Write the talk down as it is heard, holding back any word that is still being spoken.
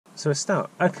to a start.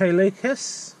 Okay,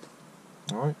 Lucas.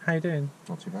 Alright. How you doing?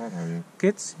 Not too bad, how are you?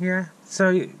 Good, yeah.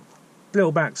 So,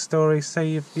 little backstory. So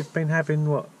you've been having,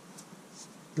 what,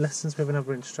 lessons with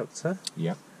another instructor?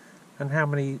 Yep. And how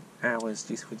many hours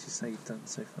would you say you've done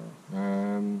so far?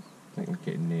 I think we're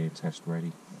getting near test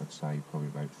ready. I'd say probably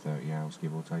about 30 hours,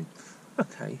 give or take.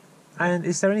 Okay. And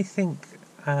is there anything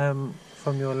from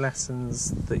your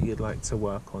lessons that you'd like to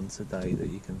work on today that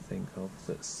you can think of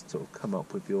that's sort of come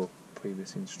up with your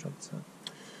previous instructor?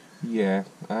 Yeah.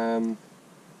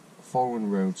 Following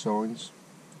road signs,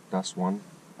 that's one.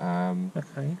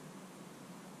 Okay.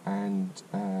 And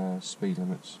speed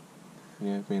limits.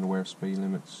 Yeah, being aware of speed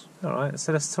limits. Alright,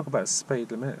 so let's talk about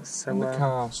speed limits. So, in the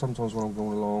car, sometimes when I'm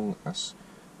going along,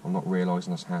 I'm not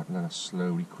realising that's happening, I'm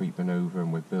slowly creeping over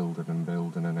and we're building, and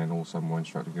then all of a sudden my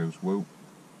instructor goes, whoa,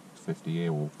 50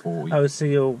 here or 40. Oh, so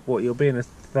you're being a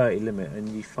 30 limit and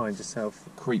you find yourself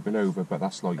creeping over, but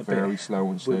that's like very slow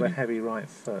and steady. With a heavy right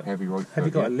foot. Heavy right foot. Have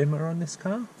you got a limiter on this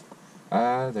car?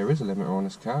 There is a limiter on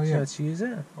this car, yeah. Do you know how to use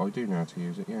it? I do know how to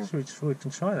use it, yeah. So we can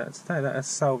try that today. That'll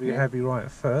solve your heavy right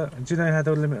foot. And do you know how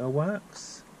the limiter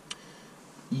works?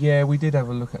 Yeah, we did have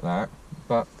a look at that,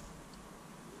 but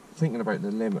thinking about the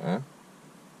limiter,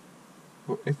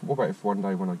 what about if one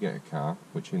day when I get a car,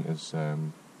 which isn't as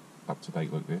up to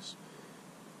date like this,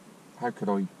 how could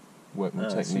I work my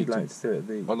technique? So you'd like to do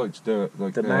it I'd like to do it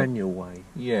like the manual way.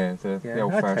 Yeah, the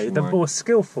old-fashioned way. The more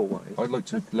skillful way. I'd like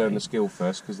to learn the skill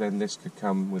first, because then this could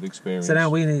come with experience. So now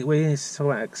we need to talk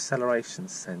about acceleration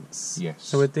sense. Yes.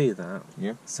 So we'll do that.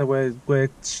 Yeah. So we're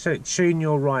tune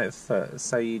your right foot,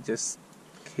 so you just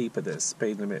keep it at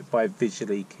speed limit by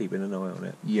visually keeping an eye on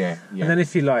it. Yeah, yeah. And then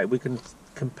if you like, we can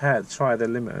try the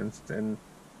limiter and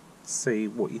see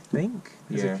what you think.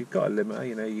 Because if you've got a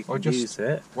limiter, you can use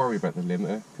it. Worry about the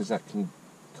limiter, because that can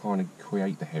kind of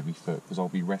create the heavy foot, because I'll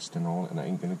be resting on it and I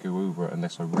ain't going to go over it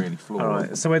unless I really floor it.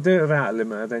 Alright, so we'll do it without a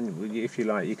limiter, then if you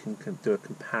like you can do a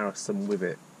comparison with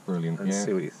it. Brilliant, and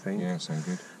see what you think. Yeah, sounds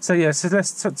good. So so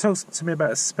let's talk to me about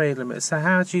the speed limit. So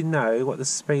how do you know what the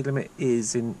speed limit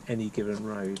is in any given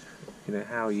road?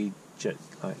 How you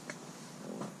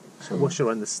what's your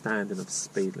understanding of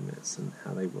speed limits and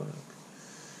how they work?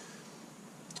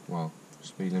 Well,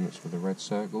 speed limits for the red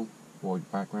circle, white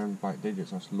background, black digits,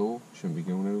 that's law, shouldn't be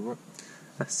going over it.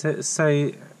 That's it.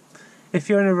 So if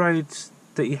you're on a road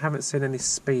that you haven't seen any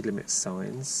speed limit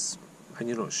signs and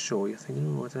you're not sure, you're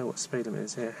thinking, I don't know what speed limit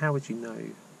is here, how would you know?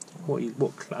 What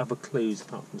other clues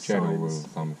apart from General rule signs?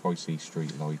 of thumb, if I see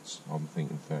street lights, I'm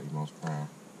thinking 30 miles per hour.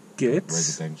 Good.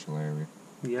 Residential area.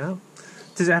 Yeah.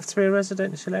 Does it have to be a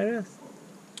residential area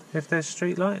if there's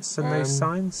street lights and no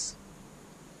signs?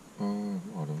 I don't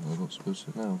know, I'm not supposed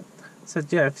to know. So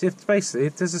yeah, if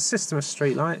there's a system of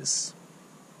street lights,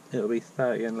 it'll be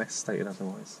 30 unless stated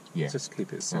otherwise. Yeah. Just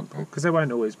keep it simple, because there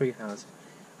won't always be hazards.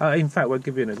 In fact, we'll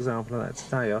give you an example of that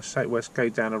today. I'll show you. Let's go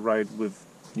down a road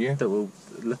that will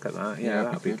look at that. Yeah,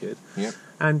 that'll be good. Yeah.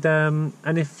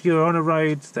 And if you're on a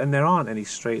road and there aren't any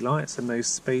street lights and no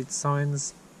speed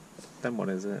signs, then what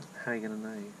is it? How are you going to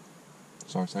know?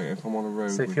 So if I'm on a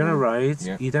road... So if you're on a road,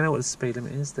 you don't know what the speed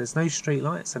limit is, there's no street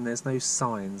lights and there's no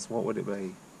signs, what would it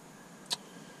be?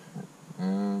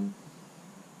 You're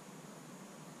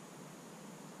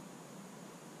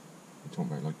talking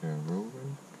about like a rural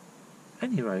road?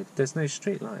 Any road, there's no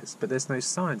street lights, but there's no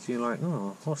signs. You're like,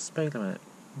 oh, what's the speed limit?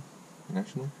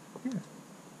 National? Yeah.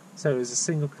 So it was a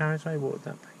single carriageway, what would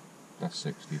that be? That's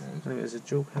 60, that is. And if it was a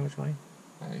dual carriageway?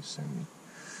 That is 70.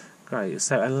 Great,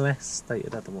 so unless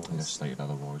stated otherwise. Unless stated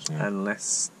otherwise, yeah.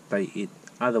 Unless stated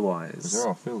otherwise. Because there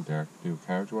are field there, dual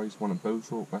carriageways, one at both,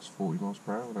 that's 40 miles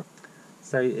per hour.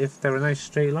 So if there were no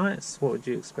street lights, what would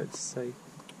you expect to see?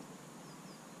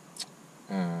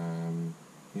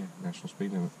 Yeah, national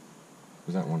speed limit.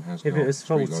 Because that one has if got it was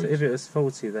 40, lights. if it was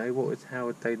 40 though, how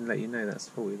would they let you know that's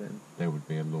 40 then? There would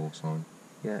be a law sign.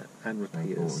 Yeah, and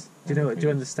repeaters. Do you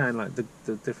understand like the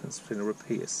difference between a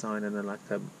repeater sign and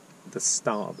the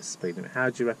start of a speed limit?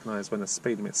 How do you recognise when a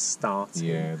speed limit's starting?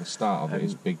 Yeah, the start of it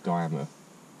is big diameter,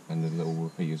 and the little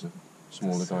repeaters are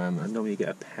smaller diameter. And normally you get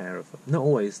a pair of them. Not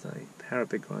always though. A pair of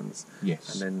big ones.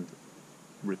 Yes. And then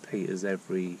repeaters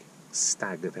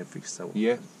staggered every so often.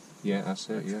 Yeah, yeah, that's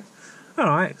it. Yeah. All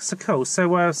right, so cool. So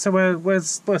we'll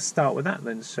start with that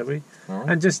then, shall we? All right.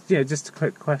 And just a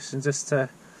quick question, just to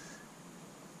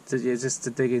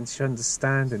dig into your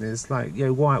understanding is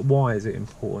why is it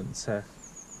important to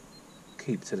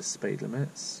keep to the speed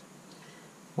limits?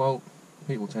 Well,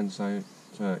 people tend to say,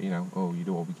 oh, you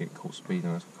don't want to be getting caught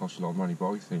speeding, that's going to cost you a lot of money.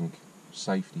 But I think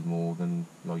safety more than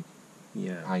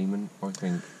payment. I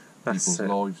think people's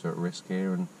lives are at risk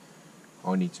here, and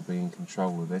I need to be in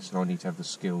control of this, and I need to have the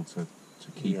skill to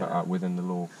to keep it Yeah. up within the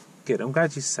law. Good. I'm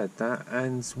glad you said that.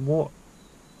 And what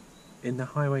in the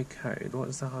highway code? What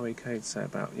does the highway code say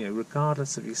about, you know,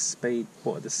 regardless of your speed,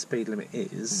 what the speed limit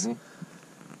is?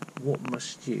 What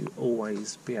must you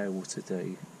always be able to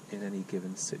do in any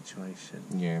given situation?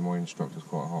 Yeah, my instructor's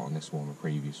quite hot on this one, the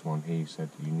previous one. He said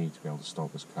you need to be able to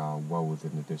stop this car well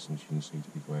within the distance you can see to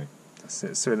be clear. That's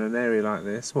it. So in an area like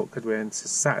this, what could we anticipate?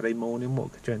 Saturday morning,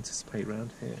 what could you anticipate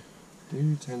around here?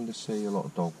 Do tend to see a lot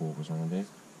of dog walkers around here.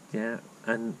 Yeah,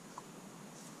 and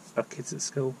are kids at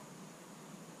school?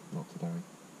 Not today.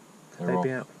 Could They're they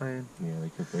be off. out playing? Yeah, they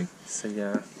could be. So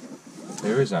yeah,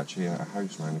 There is actually a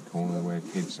house round the corner where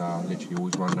kids are literally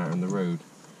always running out on the road,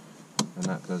 and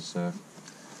that does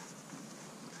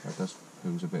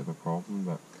pose a bit of a problem.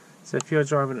 But so if you're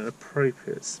driving at an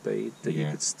appropriate speed that you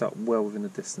Yeah. could stop well within the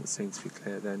distance seen to be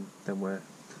clear, then we're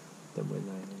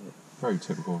nailing it. very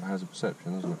typical of hazard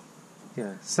perception, isn't it?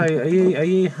 Yeah. So are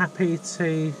you happy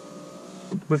to?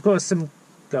 We've got some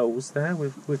goals there.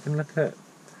 We can look at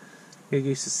your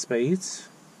use of speed,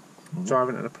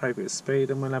 driving at an appropriate speed,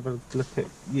 and we'll have a look at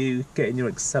you getting your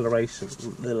accelerator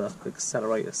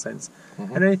sense,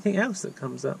 and anything else that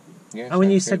comes up. Yeah, And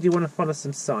when you sounds said good. you want to follow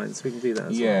some signs, we can do that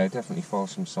as well. Yeah, definitely follow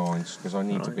some signs, because I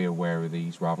need to Right. be aware of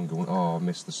these rather than going, oh, I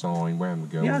missed the sign, where am I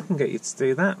going? Yeah, I can get you to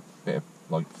do that. Bit of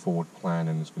like forward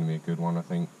planning is going to be a good one, I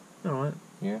think. All right.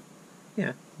 Yeah,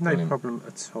 Yeah, no Brilliant. problem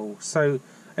at all. So,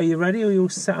 are you ready? Are you all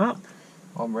set up?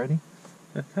 I'm ready.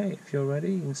 Okay, if you're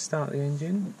ready, you can start the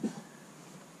engine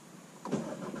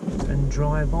and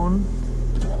drive on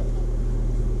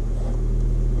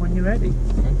when you're ready.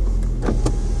 Okay.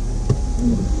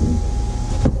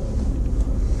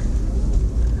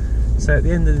 So at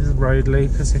the end of the road,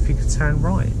 Lucas, if you could turn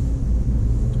right.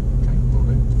 Okay, will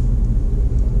do.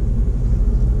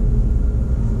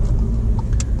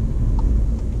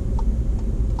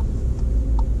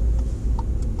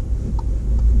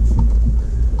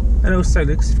 And also,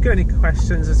 Lucas, if you've got any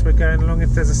questions as we're going along, if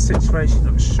there's a situation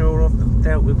you're not sure of that I've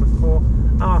dealt with before,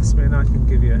 ask me and I can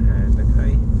give you a hand,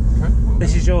 okay? Okay, will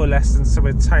This do. is your lesson, so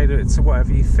we'll tailor it to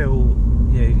whatever you feel,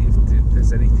 you know, if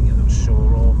there's anything you're not sure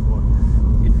of, or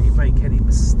if you make any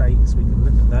mistakes, we can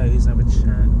look at those, have a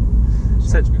chat. So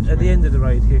Sounds good to at the me. end of the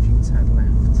road here, if you can turn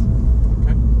left.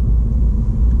 Okay.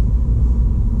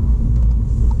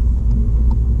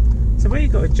 So where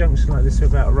you've got a junction like this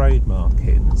without road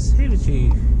markings, who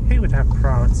would have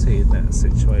priority in that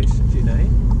situation, do you know?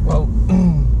 Well,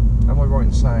 am I right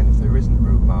in saying if there isn't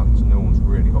route markings, no one's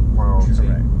really got priority?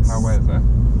 Correct. However,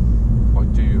 I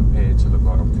do appear to look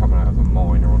like I'm coming out of a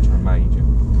minor onto a major,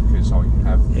 because I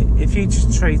have... If you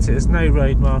just treat it as no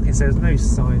road markings, there's no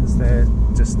signs there,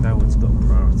 just no one's got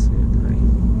priority, okay?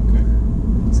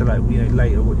 Okay. So like, you know,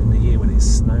 later in the year when it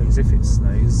snows, if it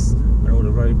snows, and all the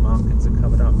road markings are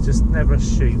covered up, just never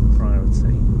assume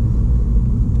priority.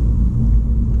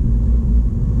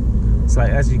 So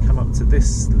like, as you come up to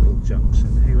this little junction,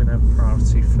 who would have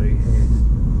priority through here?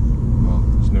 Well,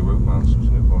 there's no route markings,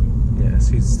 there's nobody. Yeah,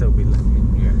 so you'd still be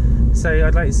looking. Yeah. So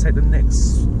I'd like to take the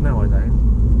next... No, I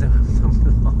don't. No,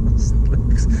 I'm lost.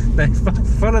 No,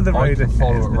 follow the I road can ahead.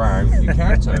 follow it round. You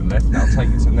can turn left, and I'll take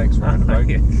you to the next roundabout.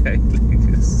 Okay,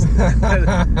 Lucas.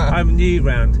 I'm new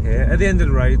round here. At the end of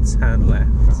the road, turn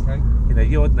left. Okay. You know,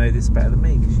 you'd know this better than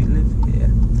me because you live here.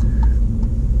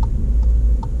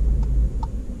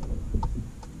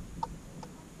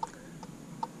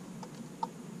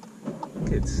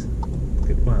 Good.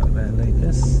 Good work there,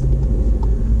 Lucas.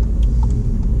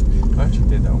 I actually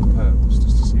did that on purpose,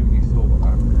 just to see what you thought of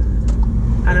that.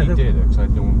 And And you did it, because I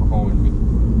had no one behind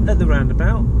me. At the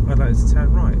roundabout, I'd like to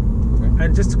turn right. Okay.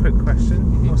 And just a quick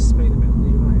question, what's the speed limit on the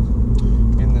new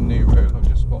road? In the new road, I've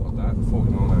just spotted that,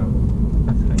 40 mile an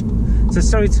Okay. So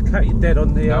sorry to cut you dead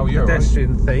on the No, you're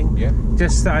pedestrian thing. hour. Yeah,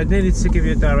 Just that I needed to give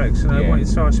you a direction. I Yeah. wanted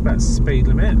to ask you about speed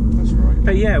limit. that's right.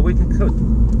 But yeah, we'll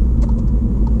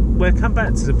come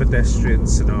back to the pedestrian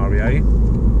scenario.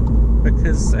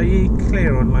 Because are you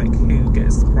clear on like who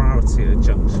gets the priority at a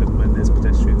junction when there's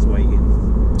pedestrians waiting?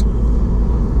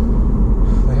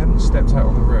 They hadn't stepped out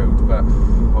on the road, but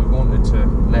I wanted to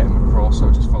let them across, so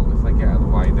I just felt if they get out of the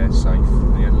way, they're safe.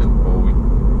 They had a little boy.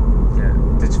 Yeah.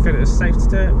 Did you feel it was safe to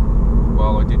do it?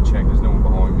 Well, I did check, there's no one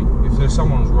behind me. If there's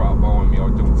someone right up behind me, I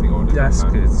don't think I would have That's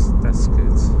done that. good. That's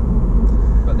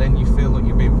good. But then you feel like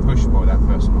you're being pushed by that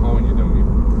person behind you, don't you?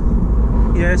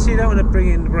 Yeah, so you don't want to bring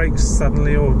in the brakes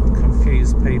suddenly or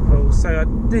confuse people. So I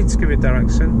need to give you a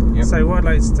direction. Yep. So what I'd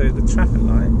like to do, the traffic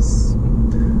lights,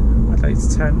 I'd like to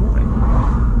turn right.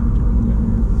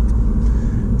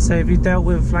 So have you dealt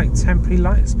with like temporary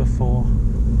lights before?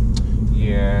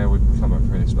 Yeah, we've come up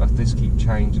through this, but this keeps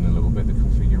changing a little bit, the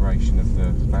configuration of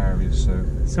the barriers.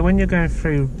 So when you're going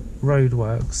through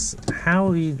roadworks, how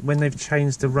are you, when they've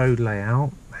changed the road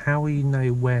layout, how will you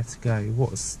know where to go?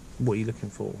 What are you looking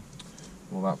for?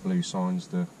 Well, that blue sign's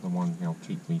the one that'll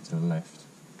keep me to the left.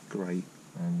 Great.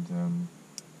 And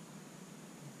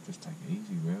just take it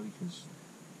easy, really, because.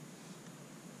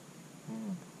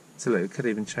 So look, it could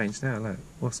even change now. Look,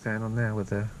 what's going on now with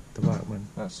the workman?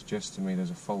 That suggests to me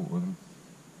there's a fault with them.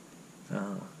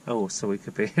 Oh, so we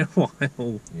could be here a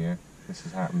while. Yeah, this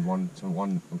has happened one.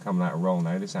 I'm coming out of roll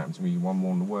now. This happened to me one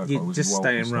morning to work. You just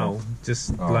stay in roll.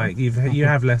 Just oh. like you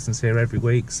have lessons here every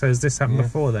week. So has this happened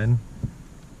before then?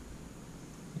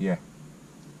 Yeah.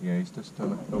 Yeah, he's just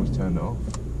always turned it off.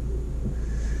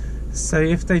 So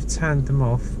if they've turned them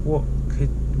off, what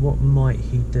might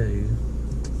he do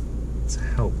to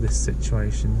help this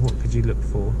situation? What could you look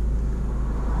for?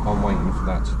 I'm waiting for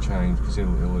that to change because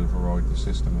it'll override the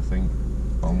system, I think.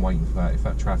 But I'm waiting for that. If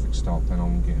that traffic stopped, then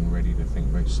I'm getting ready to think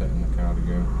about setting the car to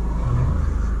go.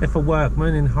 If a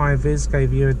workman in high vis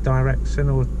gave you a direction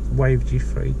or waved you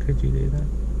through, could you do that?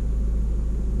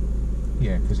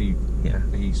 Yeah, because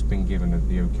he's been given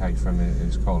the okay from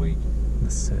his colleague.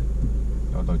 That's it.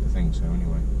 I'd like to think so,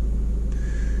 anyway.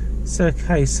 So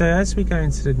okay, so as we go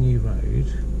into the new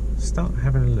road, start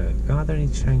having a look. Are there any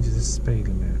changes of speed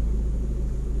limit?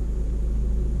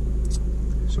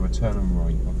 So we're turning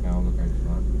right. Okay, I'll look out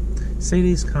for that. See,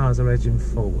 these cars are edging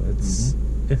forwards.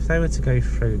 If they were to go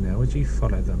through now, would you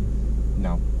follow them?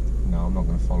 No, I'm not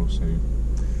going to follow suit.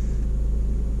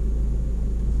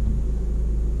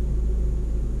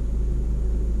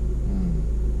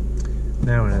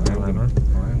 Now we're in a dilemma.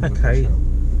 Okay,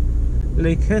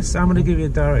 Lucas, I'm going to give you a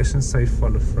direction, so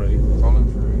follow through. Follow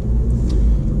through.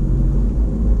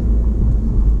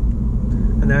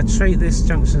 And now treat this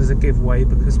junction as a giveaway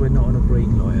because we're not on a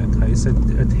green light, okay? So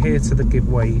adhere to the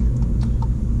giveaway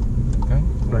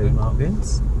road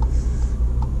markings.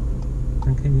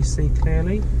 And can you see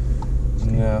clearly?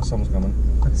 Yeah, someone's coming.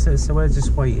 That's it, so we'll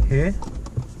just wait here.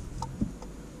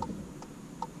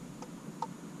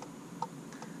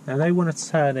 Now they want to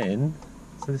turn in,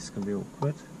 so this is going to be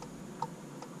awkward.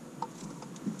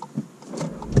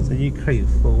 So you creep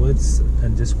forwards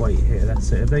and just wait here,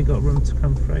 that's it. Have they got room to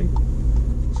come through?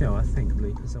 Do you know, I think,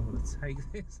 Lucas, I'm going to take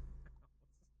this.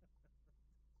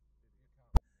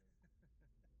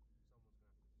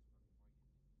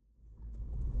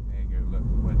 There you go, look,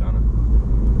 we're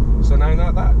done. So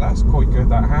now that's quite good,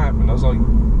 that happened. I was like,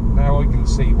 now I can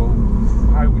see, well,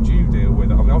 how would you deal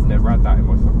with it? I mean, I've never had that in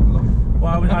my fucking life.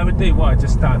 Well, I would do what I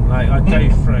just done. Like, I'd go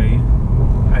through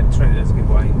and treat it as a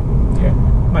giveaway. Yeah.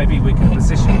 Maybe we can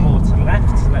position more to the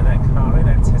left to let that car in,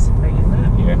 anticipating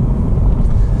that. Yeah.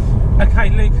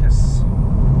 Okay, Lucas.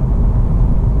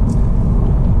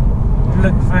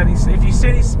 Look for any. If you see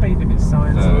any speed limit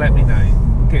signs, let me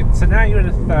know. Good. So now you're at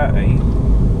a 30.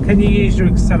 Can you use your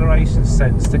acceleration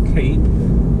sense to keep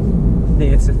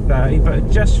near to 30, but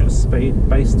adjust your speed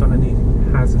based on any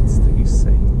hazards that you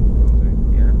see?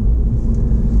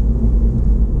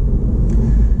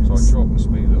 Drop the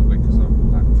speed a little bit because that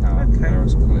car there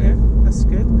is clear. Yeah, that's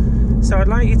good. So I'd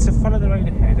like you to follow the road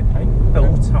ahead, okay? At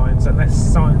all times, unless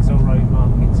signs or road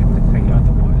markings indicate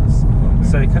otherwise. Okay.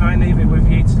 So can I leave it with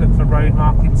you to look for road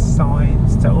marking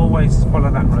signs, to always follow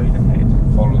that road ahead?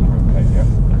 Follow the road ahead, yeah.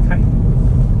 Okay.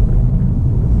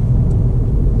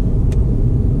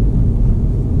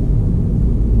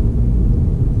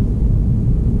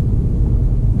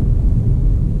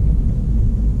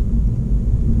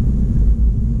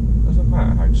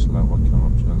 Slow I come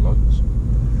up to the lights.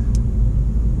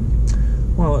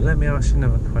 Well, let me ask you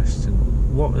another question.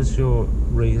 What was your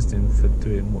reason for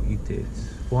doing what you did?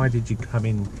 Why did you come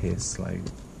in here slow?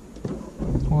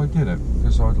 Well, I did it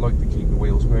because I'd like to keep the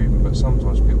wheels moving, but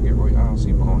sometimes people get right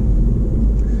arsey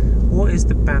behind. What is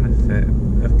the benefit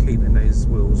of keeping those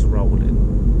wheels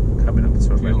rolling, coming up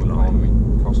to a red light?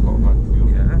 Economy costs a lot of money. Fuel.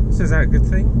 Yeah. So is that a good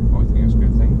thing? I think it's a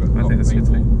good thing, but I think it's a good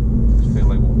thing. Just feel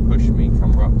they want to push me,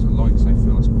 come up to the lights. They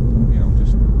feel it's,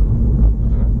 just. I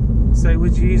don't know. So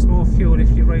would you use more fuel if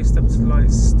you raced up to the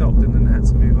lights, stopped, and then had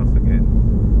to move off again?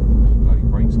 Bloody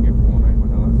brakes get worn out when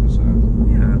they're for certain.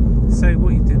 Yeah. So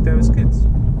what you did there was good.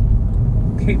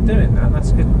 Keep doing that.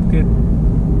 That's good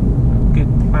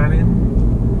planning,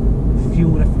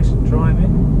 fuel efficient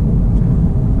driving.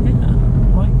 Yeah,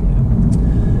 I like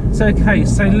it. So okay,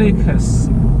 so Lucas,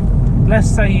 let's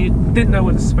say you didn't know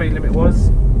what the speed limit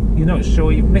was. You're not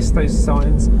sure. You've missed those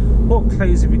signs. What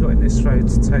clues have you got in this road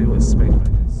to tell you what the speed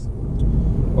limit is?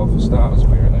 Well, for starters,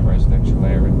 we're in a residential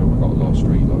area, but we've got a lot of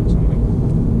street lights, haven't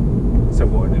we? So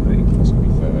what would it be? That's going to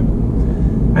be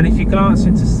 30. And if you glance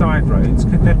into side roads,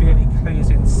 could there be any clues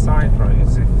in side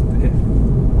roads if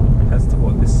as to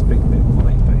what this speed limit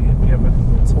might be? Have you ever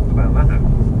talked about that?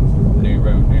 New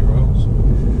road, new rules.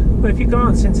 Well, if you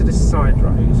glance into this side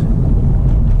road,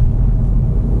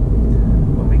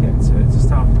 when we get to it,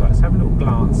 just after that, let's have a little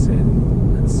glance in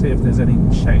and see if there's any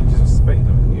changes of speed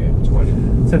limit. Yeah,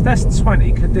 20. So if that's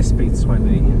 20, could this be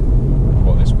 20?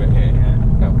 What, this bit here? Yeah.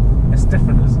 No. It's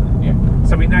different, isn't it? Yeah.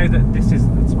 So we know that this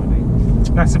isn't the 20.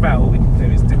 That's about all we can do,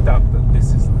 is deduct that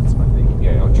this isn't the 20.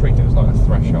 Yeah, I treat it as like a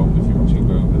threshold. If you once you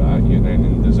go over that, you're then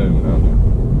in the zone, aren't you?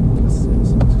 That's it.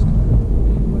 So I'm just going to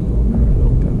way on there a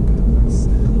little bit. That's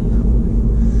it.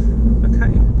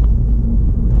 Okay.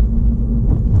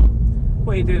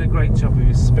 Well, you're doing a great job with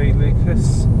your speed,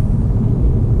 Lucas.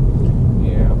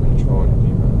 Yeah, I've been trying to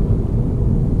do that.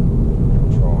 I'm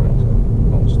trying to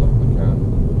not stop the car.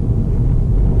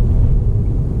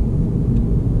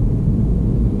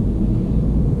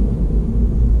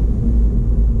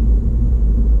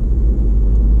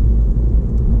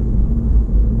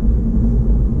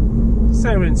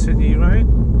 So we're into a new road.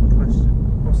 Question.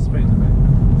 What's the speed limit?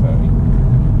 30.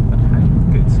 Okay,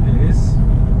 good. It is.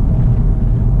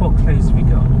 What clues have we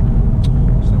got?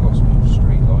 So I've got some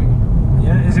street lighting.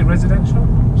 Yeah, is it residential?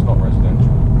 It's not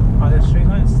residential. Are there street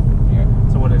lights? Yeah.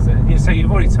 So what is it? Yeah, so you've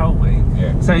already told me.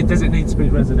 Yeah. So does it need to be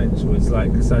residential? It's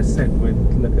like, because I said we'd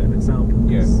look at an example.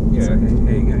 Yeah, yeah. So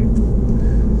here you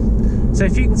go. So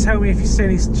if you can tell me if you see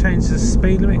any changes of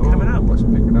speed limit coming up. What's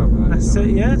picking up? That's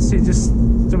it, yeah. So you just,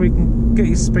 so we can get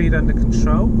your speed under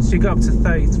control. So you got up to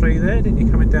 33 there, didn't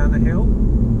you, coming down the hill?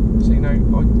 So, you know,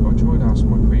 I tried asking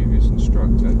my previous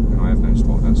instructor, and I have no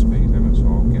spot that speed limit, so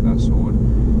I'll get that sorted.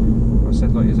 I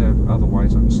said, like, is there other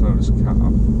ways I can slow this car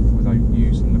up without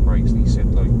using the brakes? And he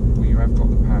said, like, well, you have got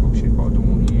the paddle shift, but I don't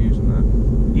want you using that.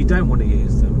 You don't want to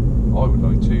use them? I would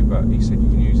like to, but he said you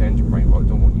can use engine brake, but I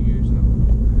don't want you using them.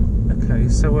 Okay,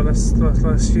 so well, let's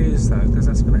use that, because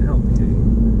that's going to help you.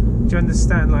 Do you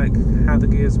understand, like, how the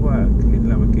gears work in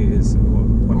lower gears and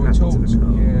what Well, happens to the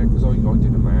car? yeah, because I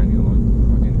did a manual, I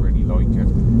didn't really like it.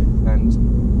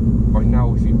 And I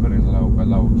know if you put in a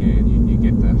lower gear, you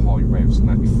get the high revs, and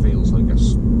that it feels like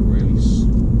it's really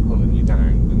pulling you down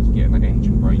and getting that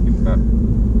engine braking. But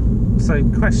so,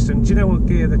 question, do you know what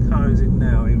gear the car is in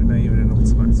now, even though you're in an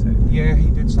automatic? yeah, he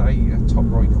did say top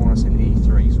right corner, it's in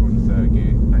E3, so we're in third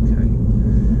gear. Okay.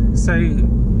 So,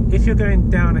 if you're going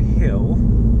down a hill,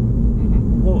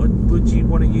 what would you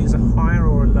want to use, a higher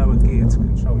or a lower gear to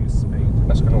control your speed?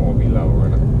 That's going to all be lower,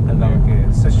 isn't it? A lower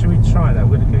gear. So should we try that?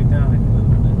 We're going to go down a hill,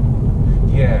 isn't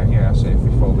it? Yeah, that's it, if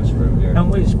we follow this route, yeah. And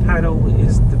which paddle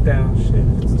is the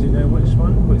downshift? Do you know which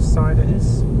one? Which side it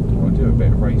is? Well, I do a bit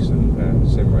of racing,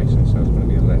 sim racing, so it's going to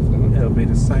be a left, isn't it? It'll be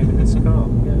the same in this car,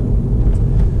 yeah.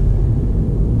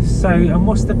 So, and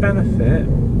what's the benefit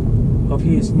of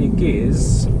using your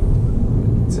gears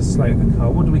to slow the car?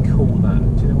 What do we call that?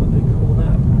 Do you know what they call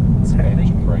that? Technique?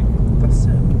 Engine braking. That's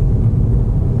it.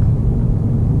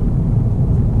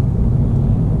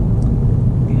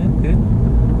 Yeah, good.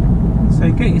 So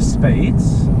you get your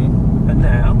speeds, and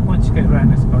now, once you get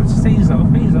around this car, just ease off,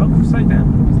 slow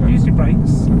down. Okay. Use your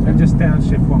brakes, and just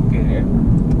downshift one gear. Yeah.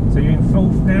 So you're in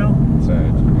fourth now,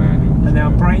 Third, manual. and now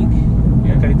brake,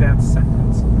 Yeah. go down to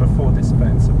second, before this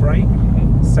bend. So brake,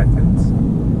 second,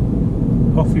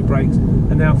 off your brakes,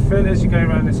 and now feel as you go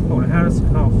around this corner, how does the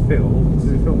car feel?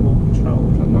 Does it feel more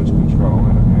controlled? Got nice control,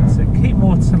 isn't it? Yeah. So keep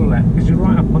more to the left, because you're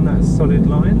right up on that solid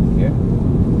line. Yeah.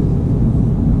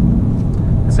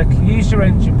 So use your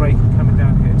engine brake coming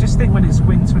down here. Just think when it's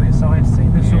winter and it's icy,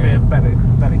 this will be Yeah. a better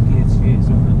gear to use,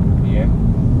 won't it? Yeah.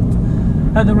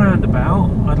 At the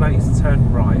roundabout, I'd like you to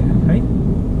turn right, okay?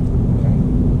 Okay.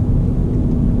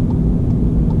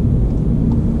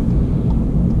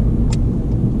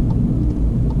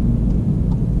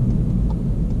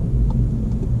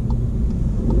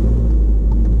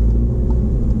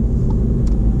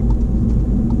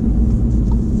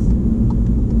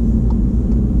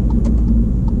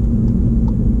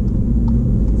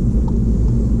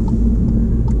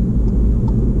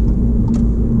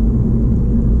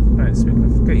 Right, so we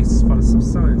can get you to follow some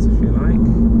signs if you like.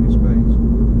 Yes,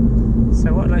 please.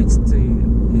 So what I'd like to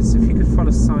do is if you could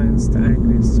follow signs to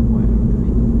Anglian Square,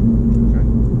 okay?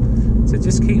 Okay. So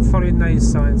just keep following those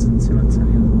signs until I tell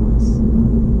you otherwise.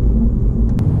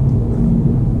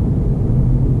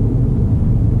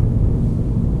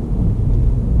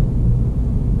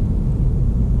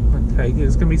 Okay,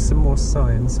 there's going to be some more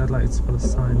signs. I'd like to follow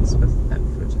signs for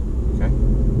Thetford. Okay.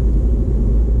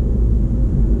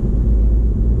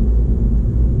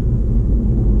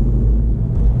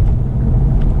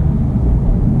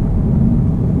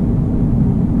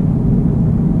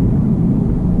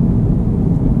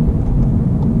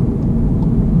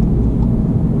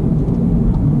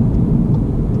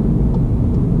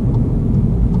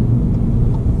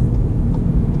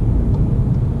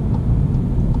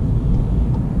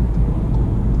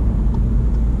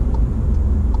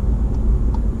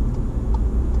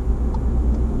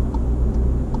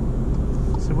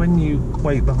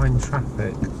 wait behind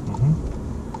traffic, Mm-hmm.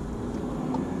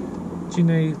 do you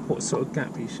know what sort of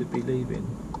gap you should be leaving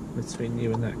between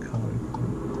you and that car?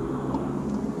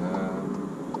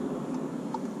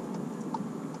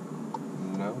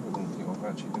 No, I don't think I've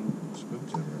actually been spooked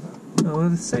to about that. Oh,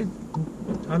 well, say,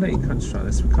 I'll let you construct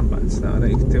this, we'll come back to that. I'll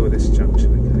let you deal with this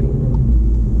junction, okay?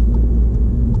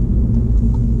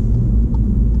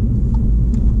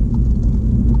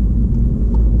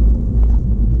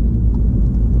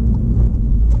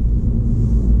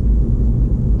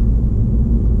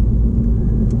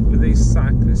 With these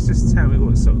cyclists, just tell me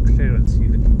what sort of clearance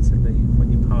you're looking to leave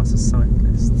when you pass a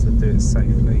cyclist to do it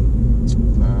safely.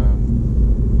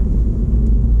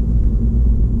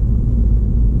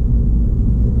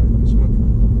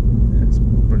 That's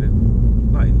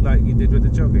brilliant. Like you did with the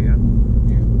jogger, yeah?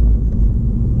 Yeah.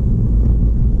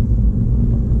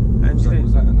 And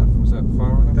Was that enough? Was that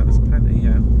far enough? that was plenty,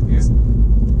 yeah. Yeah.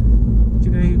 Do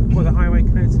you know what the highway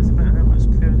code says about how much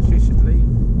clearance you should leave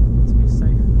to be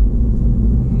safe?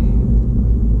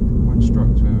 My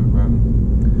instructor,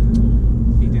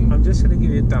 he didn't. I'm just going to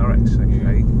give you a direction,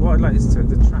 okay? Yeah. What I'd like is to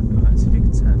the traffic lights, if you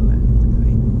could turn left,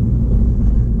 okay?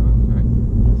 Okay.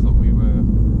 I thought we were.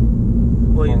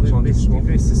 Well, you've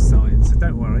missed the sign, so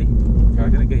don't worry. Okay.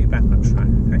 I'm going to get you back on track,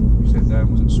 okay? You said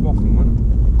was it Swaffham, wasn't it?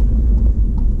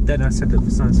 Then I said look for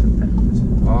signs for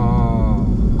Thetford. Ah.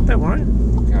 Don't worry.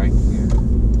 Okay. Yeah.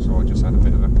 So I just had a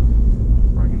bit of a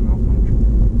brain malfunction.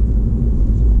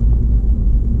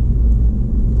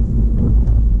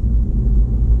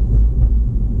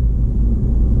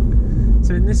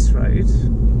 So in this road,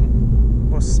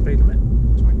 what's the speed limit?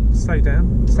 20. Slow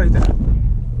down,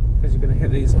 because you're going to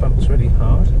hit these bumps really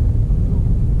hard.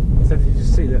 So did you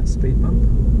see that speed bump?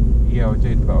 Yeah, I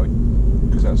did, but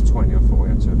because that was 20, I thought we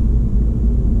had to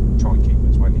try and keep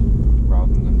it 20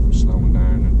 rather than slowing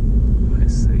down. I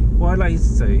see. What I'd like you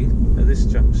to do at this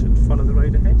junction, follow the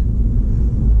road ahead.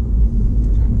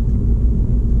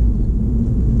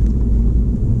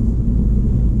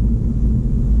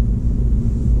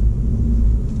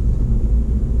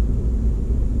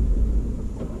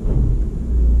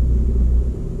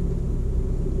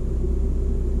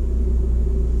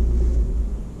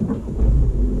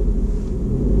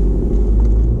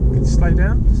 Slow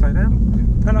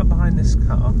down. Pull up behind this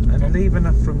car and Okay. leave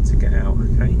enough room to get out,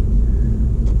 okay?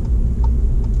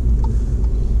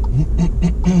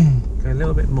 Go a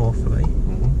little bit more for me.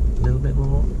 A little bit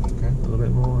more. Okay. A little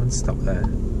bit more and stop there.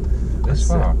 This That's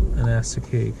far? it. And our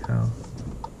security car.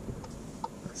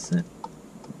 That's it.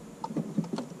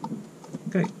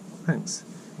 Okay, thanks.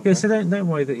 Yeah, so don't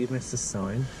worry that you missed a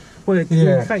sign. Well,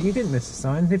 Yeah. in fact, you didn't miss a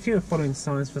sign. If you were following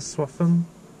signs for Swaffham,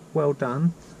 well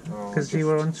done. Because you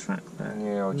were on track there.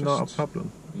 Yeah, not a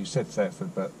problem. You said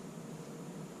Thetford, but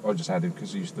I just added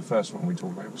because the first one we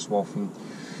talked about was Swaffham.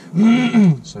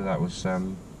 So that was.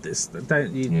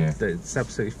 It's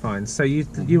absolutely fine. So you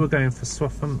were going for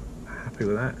Swaffham. Happy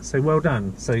with that. So well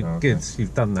done. So okay. good.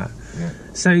 You've done that. Yeah.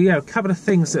 So yeah, a couple of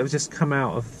things that have just come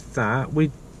out of that.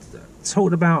 We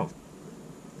talked about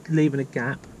leaving a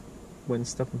gap when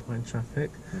stopping behind traffic.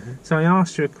 So I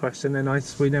asked you a question, and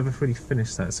we never really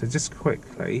finished that. So just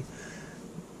quickly,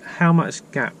 how much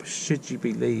gap should you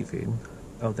be leaving?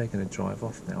 Oh, they're going to drive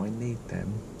off now. I need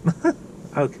them.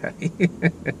 Okay.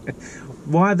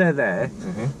 While they're there,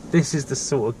 this is the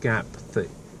sort of gap that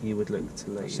you would look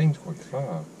to leave. It seems quite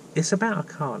far. It's about a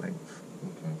car length.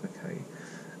 Okay.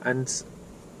 And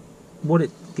what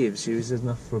it gives you is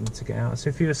enough room to get out. So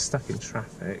if you were stuck in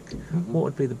traffic, what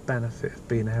would be the benefit of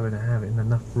being able to having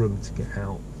enough room to get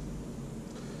out?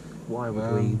 Why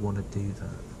would we want to do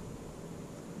that?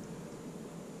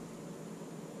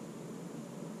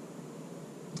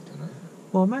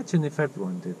 Well, imagine if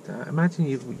everyone did that. Imagine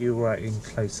you were right in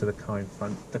close to the car in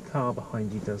front, the car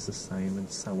behind you does the same, and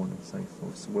so on and so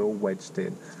forth. So we're all wedged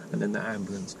in, and then the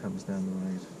ambulance comes down the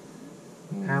road.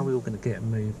 How are we all going to get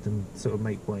moved and sort of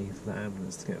make way for the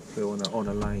ambulance to get through on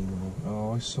a lane?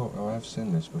 I have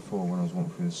seen this before when I was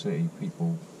walking through the city.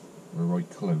 People were right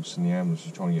close, and the ambulance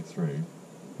was trying to get through,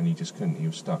 and he just couldn't. He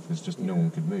was stuck. There's just no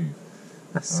one could move.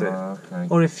 That's it. Okay.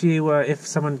 Or if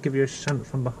someone give you a shunt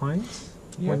from behind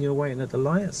when you're waiting at the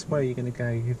lights, where are you going to go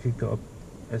if you've got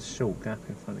a short gap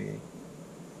in front of you?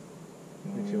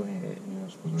 If you're hit,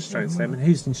 straight to them. And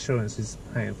whose insurance is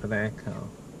paying for their car?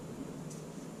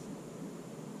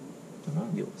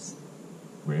 Yours.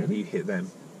 Really? You hit them.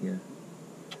 Yeah.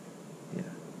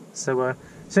 So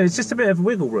it's just a bit of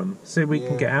wiggle room so we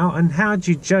can get out. And how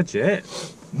do you judge it?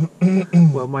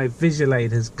 Well, my visual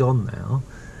aid has gone now.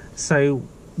 So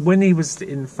when he was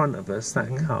in front of us,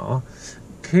 that car,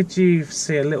 could you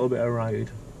see a little bit of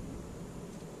road?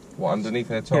 What, underneath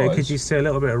their Yeah, tyres? because you see a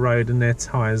little bit of road and their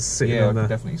tyres sitting Yeah, on I the... could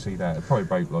definitely see that. It probably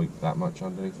broke like that much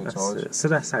underneath their tyres. So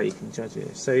that's how you can judge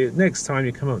it. So next time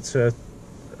you come up to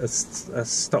a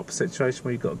stop situation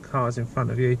where you've got cars in front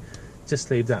of you,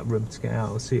 just leave that room to get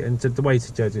out. And the way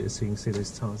to judge it is so you can see those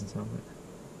tyres and tarmac.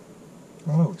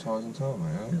 Oh, tyres and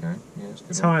tarmac, okay. Yeah, that's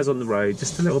good. Tyres on the road,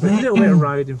 just a little bit of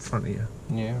road in front of you.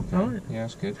 Yeah, okay. Alright. Yeah,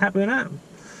 that's good. Happy with that?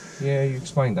 Yeah, you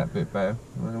explained that bit better.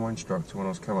 My instructor, when I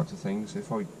was coming up to things,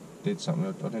 if I did something,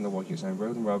 I don't know why you were saying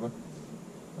road and rubber,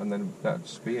 and then that'd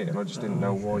just be it, and I just didn't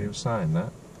know why you were saying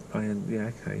that. Yeah,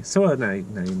 okay. So, no.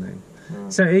 Yeah.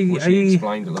 So,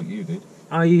 explained it like you did.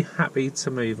 Are you happy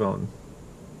to move on?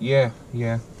 Yeah.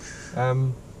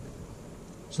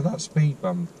 So that speed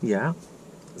bump. Yeah.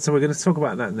 So we're going to talk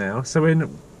about that now. So we're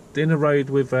in a road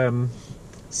with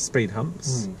speed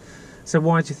humps. So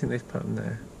why do you think they've put them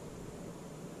there?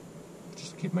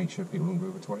 Just to make sure people don't go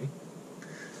over 20.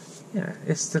 Yeah,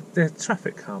 they're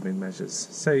traffic calming measures.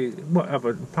 So what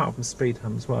other, apart from speed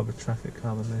humps, what other traffic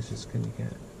calming measures can you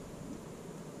get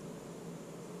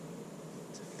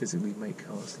to physically make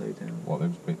cars slow down? What,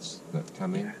 those bits that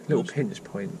come in? Little pinch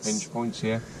points. Pinch points,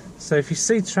 yeah. So if you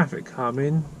see traffic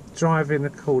calming, drive in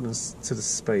accordance to the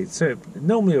speed. So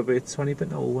normally it'll be 20,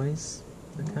 but not always.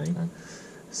 Okay.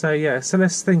 So yeah, so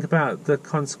let's think about the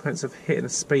consequence of hitting a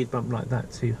speed bump like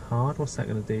that too hard. What's that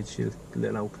going to do to your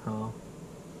little old car?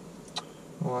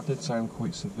 Well, that did sound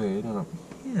quite severe, didn't it?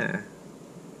 Yeah.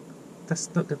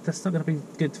 That's not going to be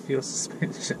good for your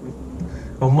suspension.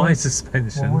 Or my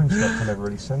suspension. Well, my instructor never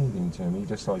really said anything to me.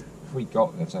 Just like, if we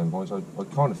got there at certain points,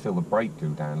 I'd kind of feel the brake go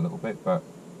down a little bit, but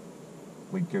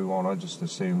we'd go on. I just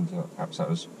assumed that perhaps I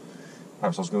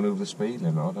was going over the speed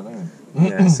limit, I don't know.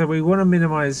 Yeah, so we want to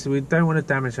minimise, we don't want to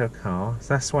damage our car.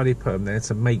 So that's why they put them there,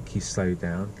 to make you slow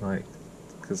down, like,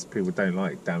 because people don't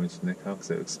like damaging their car because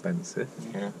they're expensive.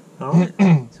 Yeah. Alright,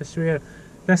 so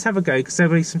let's have a go, because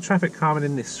there'll be some traffic calming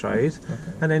in this road.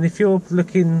 Okay. And then if you're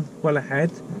looking well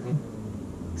ahead,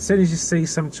 as soon as you see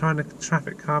some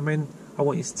traffic calming, I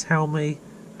want you to tell me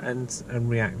and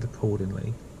react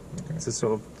accordingly. Okay. To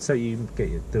sort of, so you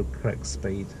get the correct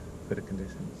speed for the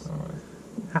conditions. Alright.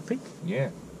 Happy?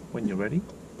 Yeah. When you're ready,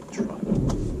 try.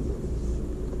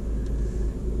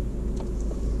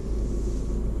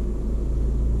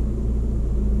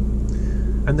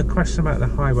 And the question about the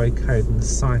highway code and the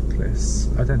cyclists,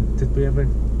 did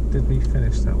we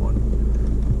finish that one?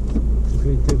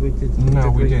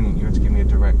 No, we didn't. You had to give me a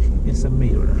direction. It's 1.5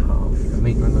 meters. A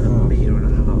metre and a half. 1.5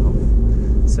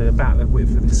 meters. So about the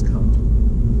width of this car.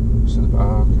 So, okay, I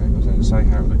was going to say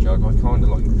how to jug. I kind of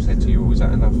like said to you, was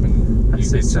that enough? And you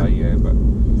did say yeah, but...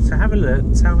 So have a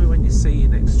look, tell me when you see your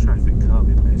next traffic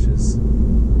calming measures.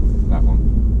 That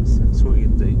one. So that's what you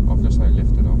can do. I've just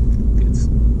lifted off. Good.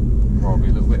 Probably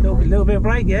a little bit of brake. Little bit of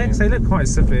brake, yeah, because they look quite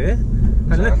severe.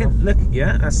 And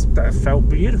yeah, that felt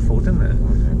beautiful, didn't it?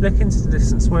 Okay. Look into the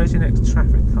distance, where's your next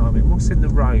traffic calming? What's in the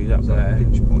road up there?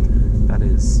 Pinch point. That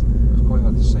is. It's quite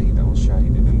hard to see, that was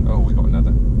shaded, and oh, we got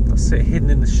another. That's it, hidden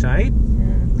in the shade.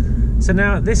 Yeah. So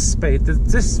now at this speed, does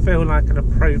this feel like an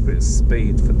appropriate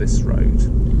speed for this road?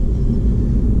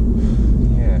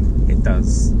 Yeah. It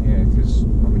does. Yeah, because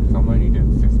I'm only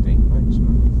doing 15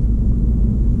 maximum.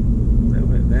 A little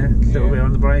bit there, a little bit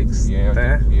on the brakes. Yeah.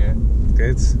 There. Yeah.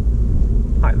 Good.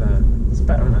 Like that. It's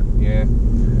better, isn't it? Yeah.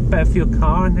 Better for your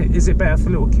car, and is it better for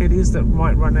little kiddies that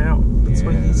might run out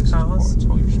between these cars? It's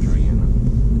quite a tight street, isn't it?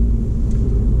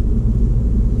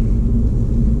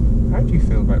 How do you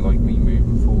feel about like me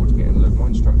moving forward, getting a look? My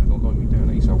instructor don't like me doing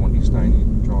it, so I want you staying in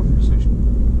your driving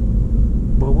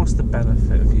position. Well, what's the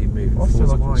benefit of you moving forward? I feel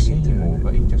like Why I are can see you doing more, it?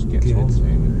 but he just gets Good. on to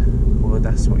me. Well,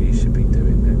 that's what you should be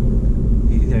doing then.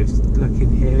 You know,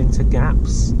 looking here into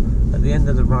gaps at the end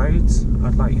of the road,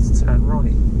 I'd like you to turn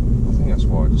right. I think that's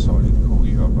why I decided to call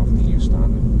you up. I think you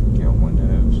starting to get on my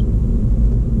nerves.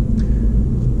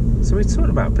 So we talked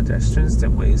about pedestrians,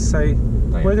 didn't we? So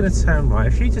we're going to turn right.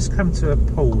 If you just come to a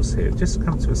pause here, just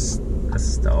come to a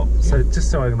stop. Yeah. So just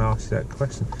so I can ask you that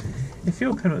question. If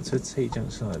you're coming up to a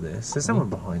T-junction like this, there's someone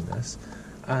behind us,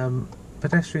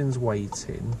 pedestrians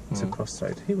waiting to cross the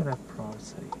road, who would have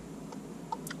priority?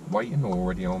 Waiting or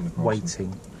already on the crossing?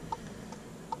 Waiting.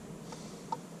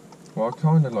 Well, I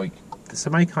kind of like... So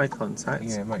make eye contact.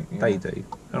 Yeah, mate. Yeah. They do.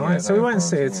 Alright, so we won't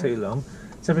sit here too long.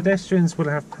 So pedestrians will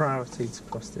have priority to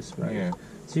cross this road. Yeah.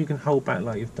 So you can hold back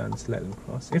like you've done to let them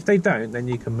cross. If they don't, then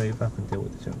you can move up and deal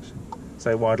with the junction.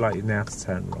 So I'd like you now to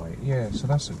turn right. Yeah, so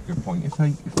that's a good point. If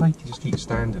they can just keep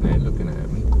standing there looking at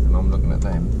me, and I'm looking at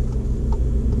them...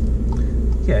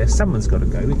 Yeah, someone's got to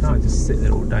go. We can't just sit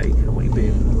there all day, can we,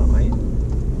 being polite?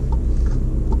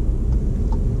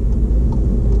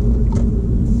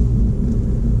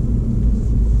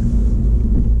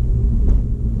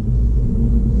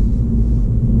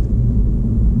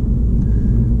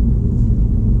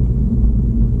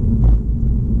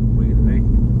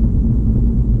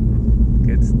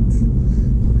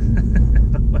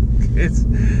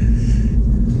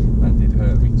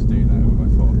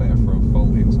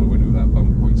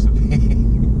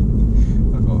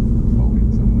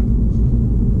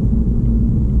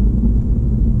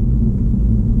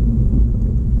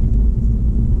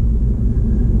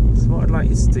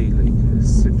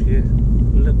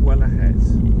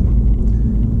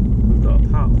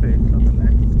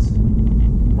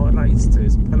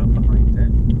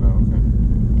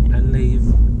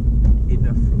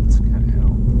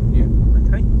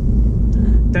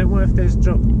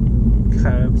 drop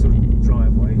curbs or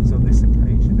driveways on this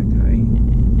occasion,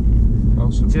 okay?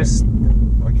 Also, Just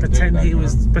pretend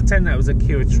pretend that was a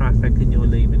queue of traffic and you're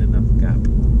leaving enough gap.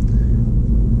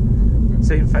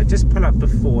 So in fact, just pull up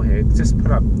before here. Just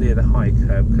pull up near the high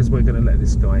curb because we're going to let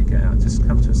this guy get out. Just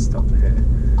come to a stop here.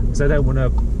 So I don't want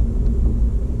to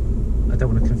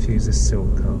confuse this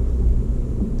silver car.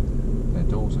 Their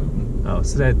doors open. Oh,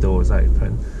 so their doors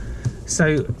open.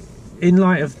 So in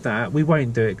light of that, we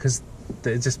won't do it because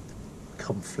it just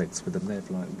conflicts with them. They're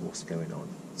like, what's going on?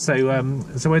 So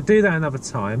so we'll do that another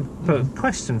time. But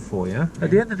question for you: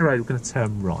 at the end of the road, we're going to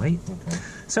turn right. Okay.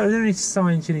 So are there any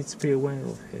signs you need to be aware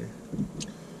of here?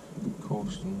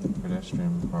 Caution,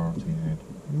 pedestrian priority ahead.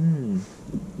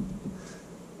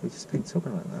 We've just been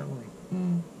talking about that, haven't we?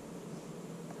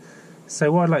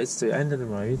 So what I'd like to do, end of the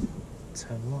road,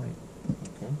 turn right.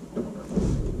 Okay.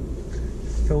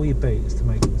 Fill your boots to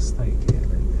make a mistake here,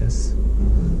 Lucas.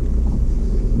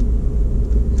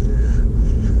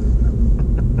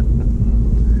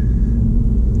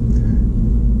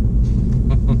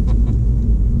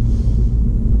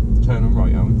 Turn them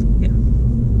right, Owen? Yeah.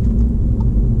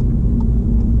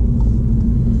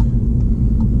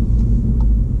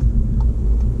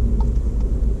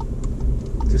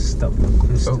 Just stop,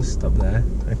 Lucas. Just stop there.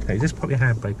 Okay, just put your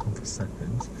handbrake on for a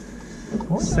second.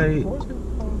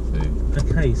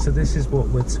 Okay, so this is what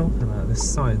we're talking about,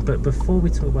 this sign. But before we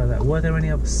talk about that, were there any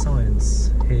other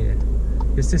signs here?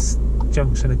 Is this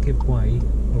junction a give way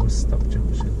or a stop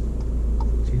junction?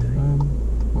 Do you know?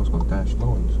 Well, it's got dashed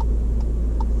lines.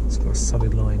 It's got a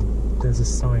solid line. There's a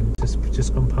sign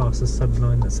just gone past the solid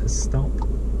line that says stop.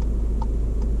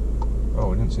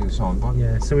 Oh, I didn't see the sign, but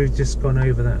Yeah, so we've just gone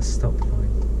over that stop line.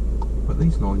 but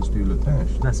these lines do look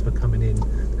dashed. That's for coming in.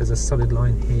 There's a solid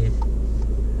line here.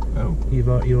 Oh.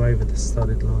 You're over the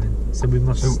solid line. So we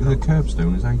must So stop. the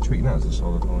curbstone, is how you treating that as a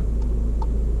solid line?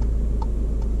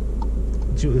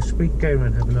 Should we go around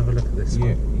and have another look at this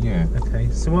one? Yeah. Okay,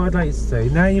 so what I'd like to do,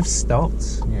 now you've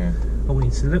stopped, Yeah. I want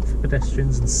you to look for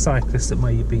pedestrians and cyclists that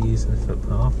may be using the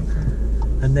footpath.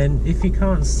 Okay. And then if you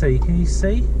can't see, can you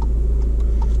see?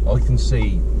 I can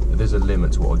see, there's a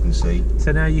limit to what I can see.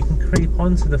 So now you can creep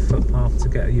onto the footpath to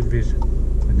get your vision.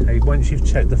 Okay, once you've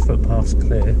checked the footpath's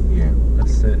clear, Yeah.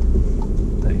 that's it.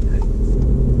 There you go.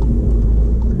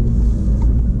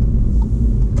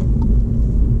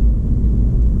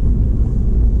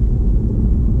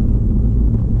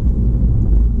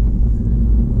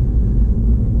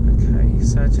 Okay,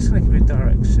 so just going to give you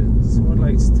directions. What I'd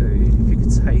like to do, if you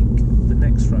could take the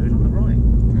next road on the right.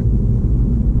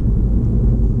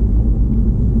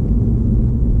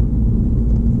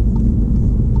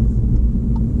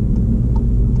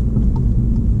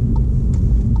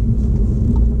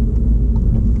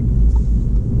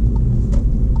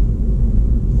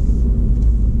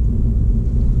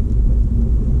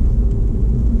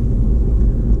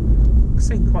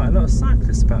 Quite a lot of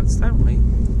cyclists about, don't we?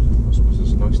 I suppose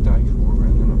it's a nice day for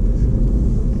around, isn't it?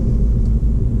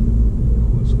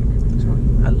 Oh, it's going to be really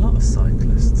tight. A lot of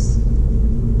cyclists.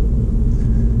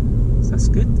 So that's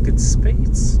good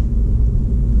speeds.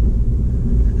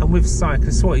 And with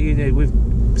cyclists, what you do, we've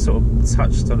sort of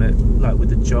touched on it, like with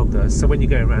the jogger. So when you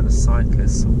go around a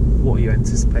cyclist, what are you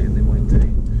anticipating they might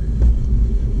do?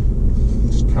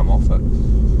 Just come off it.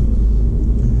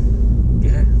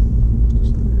 Yeah.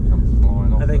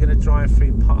 Are they going to drive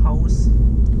through potholes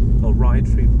or ride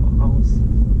through potholes?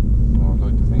 Well, I'd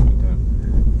like to think we do.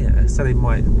 Yeah, so they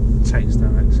might change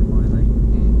direction, might they?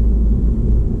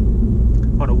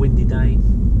 On a windy day?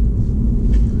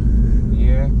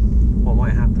 Yeah. What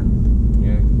might happen?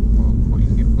 Yeah. Well, you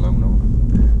can get blown on.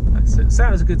 That's it. So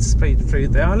that was a good speed through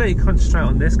there. I'll let you concentrate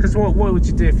on this, because what would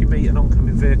you do if you meet an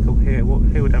oncoming vehicle here?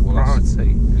 Who would have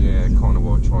priority? Yeah, kind of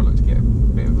what I try to get a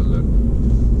bit of a look.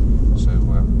 So,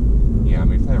 yeah, I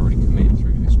mean, if they're already committed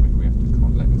through this, we have to kind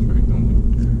of let them through, don't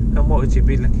we? And what would you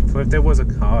be looking for? If there was a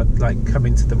car, like,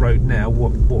 coming to the road now,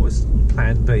 what was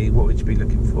plan B? What would you be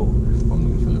looking for? I'm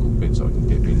looking for little bits I can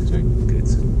dip into. Good.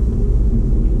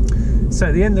 So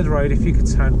at the end of the road, if you could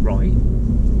turn right.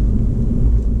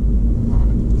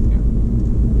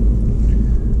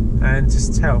 Yeah. And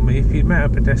just tell me, if you met a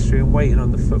pedestrian waiting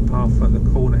on the footpath at the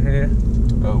corner here,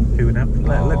 who would happen?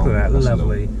 Look at that,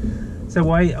 lovely. So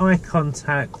eye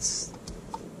contact,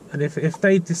 and if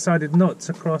they decided not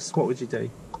to cross, what would you do?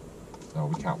 Oh,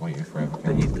 we can't wait here forever, Then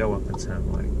can we? you'd go up and turn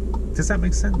right. Does that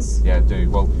make sense? Yeah, I do.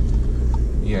 Well,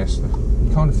 yes, you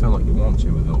kind of feel like you want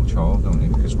to with a little child, don't you?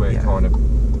 Because we're kind of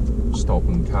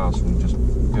stopping cars from just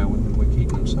going and we're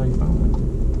keeping them safe, aren't we?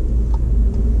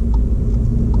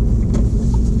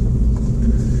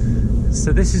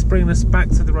 So this is bringing us back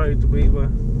to the road we were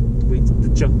the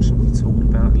junction we talked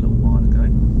about a little while ago.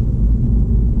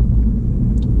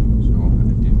 So I'm going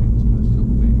to dip into this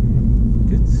little bit here.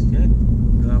 Good, yeah,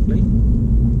 lovely.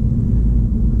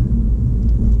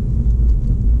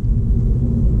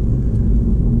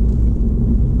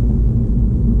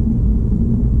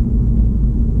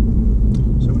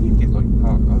 So when you get like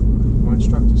parked, my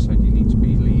instructor said you need to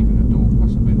be leaving a door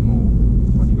plus a bit more.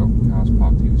 When you got cars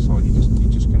parked either side, you just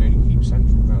can only keep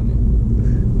central, can't you?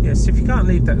 Yes, if you can't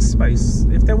leave that space,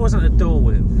 if there wasn't a door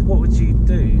width, what would you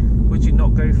do? Would you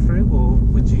not go through, or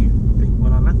would you think,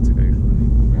 well, I'll have to go through?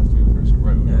 We have to go through some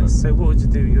road. Yeah, so what would you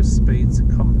do with your speed to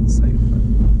compensate for it?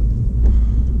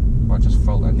 I just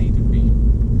felt I needed to be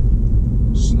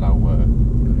slower. I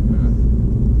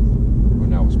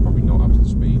know it's probably not up to the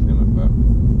speed limit, but...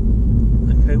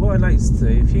 Okay, what I'd like to do,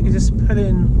 if you could just pull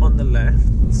in on the left,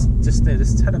 just near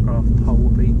this telegraph pole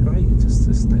would be great, just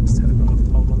this next telegraph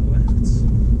pole on the left.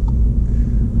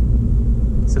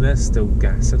 So they're still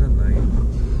gassing, aren't they?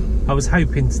 I was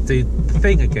hoping to do the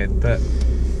thing again, but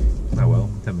oh well,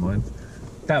 never mind.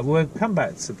 That we'll come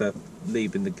back to the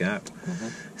leaving the gap.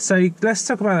 So let's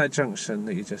talk about that junction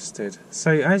that you just did.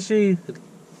 So as you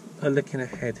are looking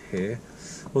ahead here,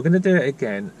 we're going to do it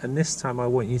again, and this time I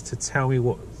want you to tell me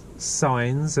what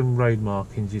signs and road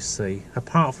markings you see,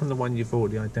 apart from the one you've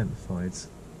already identified. So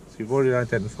you've already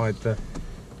identified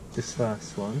this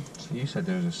first one. So you said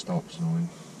there was a stop sign.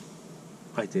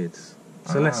 I did.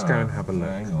 So let's go and have a look.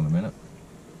 Hang on a minute.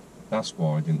 That's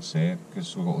why I didn't see it,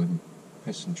 because we've got the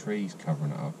piston trees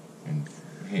covering it up in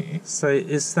here. So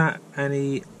is that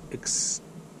any...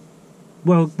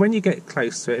 well, when you get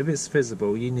close to it, if it's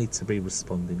visible, you need to be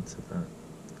responding to that.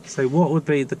 So what would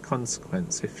be the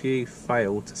consequence if you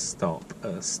fail to stop at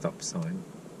a stop sign?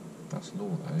 That's law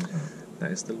though, isn't it?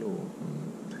 That is the law.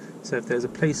 So if there's a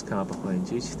police car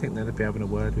behind you, do you think they'd be having a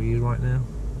word with you right now?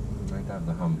 They'd have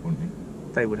the hump, wouldn't they?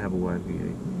 They would have a word with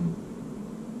you.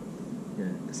 Yeah,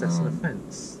 because that's an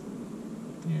offence.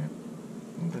 Yeah.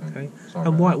 Okay. Sorry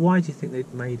And about why do you think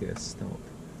they've made it a stop?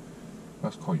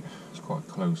 it's quite a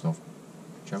closed off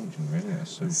junction, really.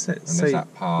 So, That's it. and So, there's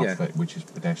that path yeah. which is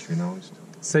pedestrianised.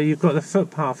 So you've got the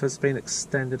footpath has been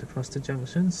extended across the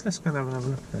junctions. Let's go and have another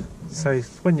look at it. So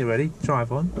when you're ready,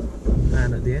 drive on,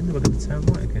 and at the end we're going to turn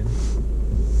right again.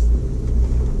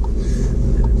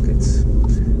 Yeah, good.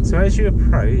 So as you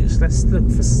approach, let's look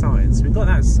for signs. We've got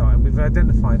that sign, we've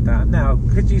identified that. Now,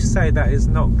 could you say that is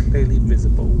not clearly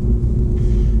visible?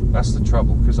 That's the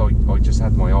trouble, because I just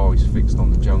had my eyes fixed on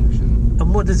the junction.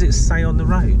 And what does it say on the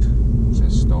road? It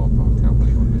says stop. I can't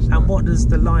believe I missed that. And what does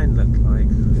the line look like?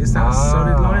 Is that a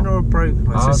solid line or a broken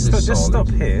line? So just stop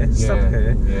here. Yeah, stop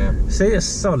here. Yeah. See, it's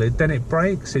solid, then it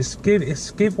breaks. It's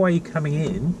give way coming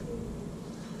in,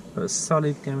 but it's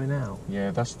solid going out.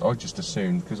 Yeah, I just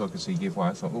assumed, because I could see give way,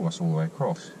 I thought, oh, that's all the way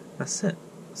across. That's it.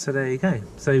 So there you go.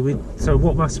 So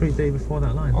what must we do before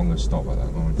that line? I'm going to stop at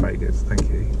that line. Very good, thank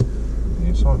you. The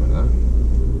assignment there.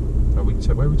 Where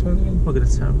are we turning in? We're going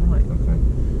to turn right. Okay.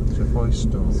 So if I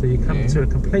stop. So you come here. to a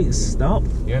complete stop.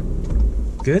 Yep.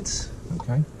 Good.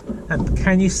 Okay. And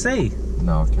can you see?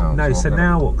 No, I can't. No, so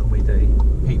now what can we do?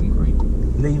 Peep and creep.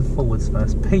 Lean forwards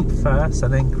first, peep first,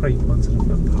 and then creep onto the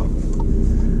footpath.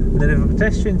 And then if a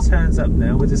pedestrian turns up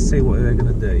now, we'll just see what they're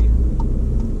going to do.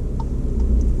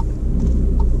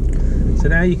 So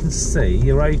now you can see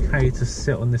you're okay to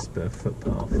sit on this bit of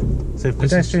footpath. So if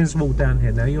pedestrians walk down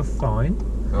here now, you're fine,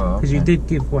 because you did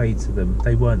give way to them.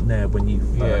 They weren't there when you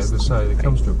first. Yeah, so it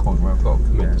comes to a point where I've got to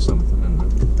commit to something, and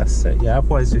that's it. Yeah,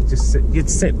 otherwise you'd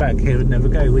sit back here and never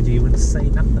go, would you? You wouldn't say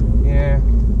nothing. yeah.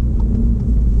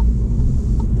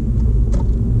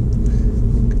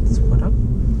 Well done.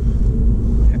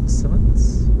 Excellent.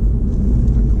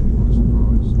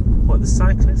 What, the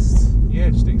cyclists? Yeah,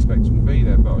 just didn't expect them to be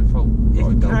there, but I felt.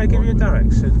 Can I give you a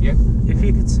direction? Yeah. If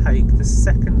you could take the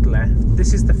second left,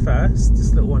 this is the first,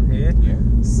 this little one here. Yeah.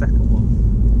 Second one.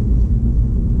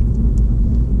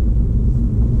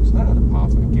 So that had a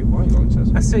path and give way lines, hasn't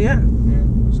it? That's it, yeah. Yeah.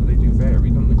 So they do vary,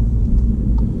 don't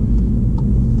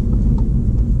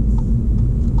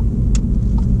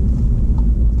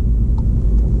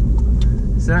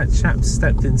So that chap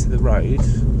stepped into the road.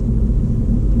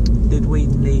 Did we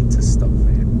need to stop for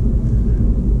him?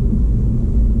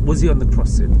 Was he on the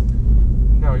crossing?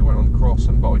 No, he went on the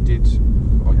crossing, but I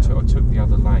took the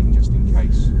other lane just in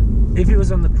case. If he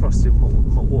was on the crossing,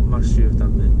 what must you have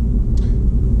done then?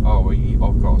 Oh,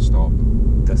 I've got to stop.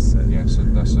 That's it. Yeah, so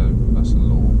that's a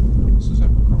law. It's a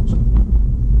zebra crossing.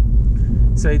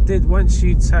 So he did. Once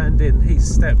you turned in, he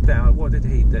stepped out. What did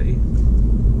he do?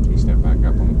 He stepped back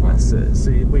up on the path. That's it.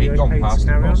 So were you He'd gone okay past to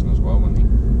the carry crossing on? as well, wasn't he?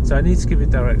 So I need to give you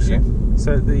direction. Yeah.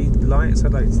 So the lights,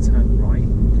 I'd like to turn right.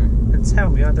 Okay. And tell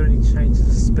me, are there any changes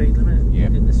to speed limit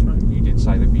in this road? You did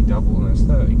say there'd be double, and that's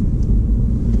 30.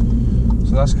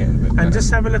 So that's getting a bit better. And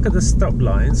just have a look at the stop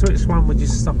lines. Which one would you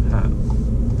stop at?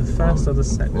 The first or the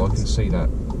second? Well, I can see that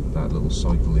little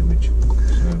cycle image.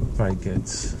 So very good.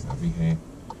 That'll be here.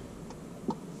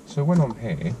 So when I'm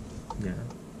here,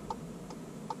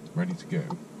 ready to go,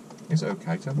 is it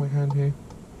okay to have my hand here?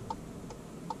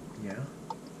 Yeah.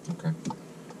 Okay.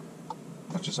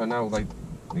 I know the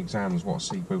exams what I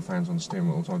see both hands on the steering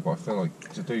wheel all the time, but I feel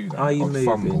like to do that, Are you I'd moving?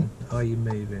 fumble. Are you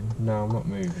moving? No, I'm not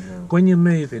moving. No. When you're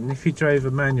moving, if you drove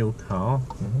a manual car,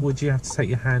 would you have to take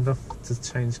your hand off to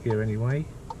change gear anyway?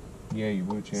 Yeah, you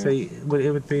would. Yeah. So it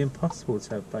would be impossible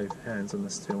to have both hands on the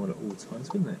steering wheel at all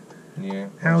times, wouldn't it? Yeah.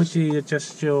 How would you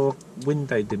adjust your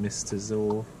window demisters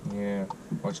or? Yeah,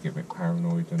 I just get a bit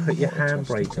paranoid and put your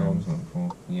handbrake on.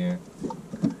 Yeah.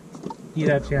 You'd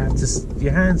have your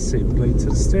hand super glued to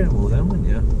the steering wheel then, wouldn't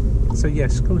you? So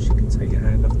yes, of course you can take your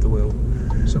hand off the wheel.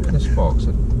 So in this box, I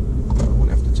wouldn't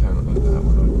have to turn it like that,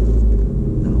 would I?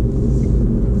 No.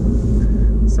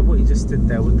 So what you just did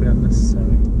there would be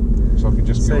unnecessary. So I could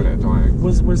just go in at a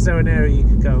diagonal. Was there an area you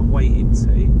could go and wait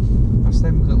into? That's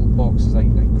them little boxes, they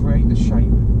create the shape,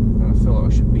 and I feel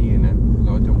like I should be in it, because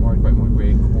I don't worry about my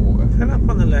rear quarter. Pull up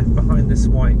on the left behind this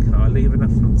white car, leave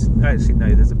enough room to... Actually no,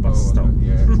 there's a bus stop.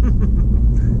 Yeah.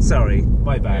 Sorry,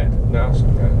 my bad. No, it's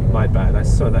okay. My bad, I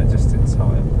saw that just in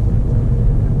time.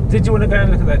 Did you want to go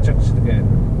and look at that junction again?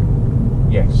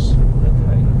 Yes.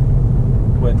 Okay.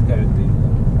 Where to go and do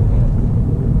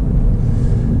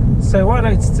that? So what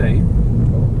I'd like to do,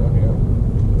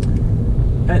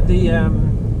 at the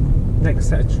next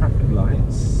set of traffic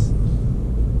lights,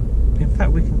 in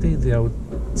fact we can do the old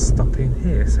stop in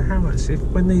here. So how much,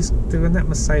 when that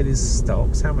Mercedes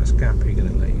stops, how much gap are you going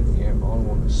to leave? Yeah, I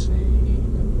want to see a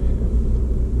bit.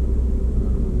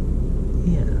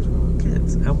 Yeah, good.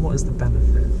 And what is the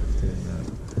benefit of doing that?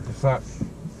 If that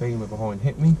beamer behind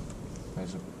hit me,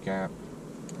 there's a gap.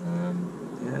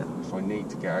 If I need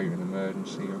to get out in an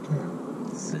emergency, I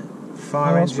can.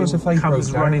 Fire engine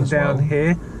comes running down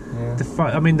here. Yeah. The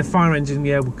fire engine.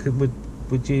 Yeah,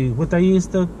 would they use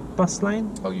the bus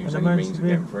lane? I'll use any means to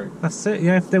get through. That's it.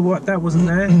 Yeah, if that wasn't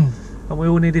there, and we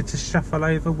all needed to shuffle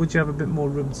over, would you have a bit more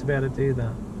room to be able to do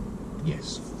that?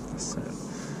 Yes. That's it.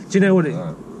 Do you know what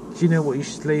Do you know what you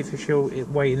should leave if you're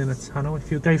waiting in a tunnel?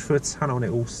 If you go through a tunnel and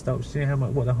it all stops, do you know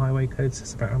what the highway code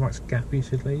says about how much gap you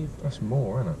should leave? That's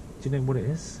more, isn't it? Do you know what it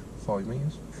is? 5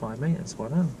 metres. 5 metres, well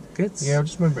done. Good. Yeah, I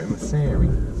just remember it in my theory.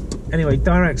 Anyway,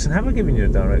 direction. Have I given you a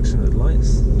direction at the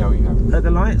lights? No, you haven't. At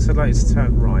the lights, I'd like to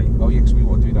turn right. Oh, yeah, because we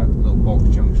want to do that little box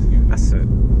junction. Yeah. That's it.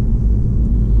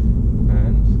 And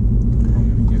I'm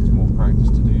going to give some more practice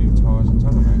to do tyres and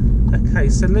tarmac. Okay,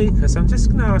 so Lucas, I'm just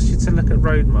going to ask you to look at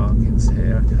road markings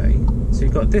here, okay? So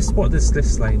you've got this, what does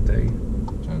this lane do?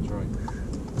 Turns right.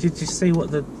 Did you see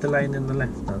what the lane in the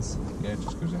left does? Yeah, it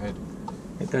just goes ahead.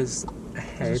 It goes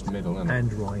ahead middle,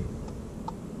 and right.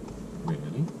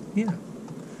 Really? Yeah.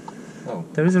 Oh.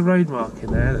 There is a road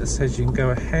marking there that says you can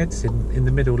go ahead in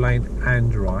the middle lane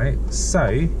and right. So,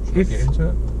 if you get into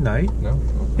it? No. No?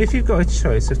 Okay. If you've got a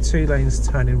choice of 2 lanes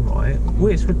turning right,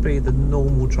 which would be the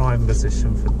normal driving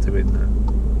position for doing that?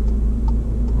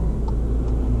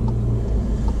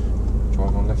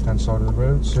 Drive on left-hand side of the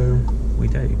road, so... We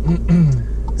do.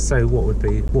 So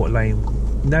what lane,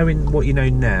 knowing what you know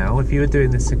now, if you were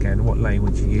doing this again, what lane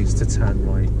would you use to turn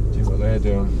right? Do what they're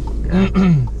doing.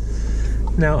 Yeah.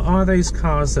 Now, are those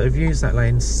cars that have used that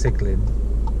lane signalling?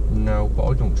 No, but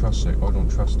I don't trust it.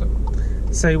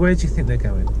 So where do you think they're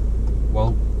going?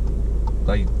 Well,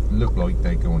 they look like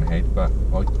they're going ahead, but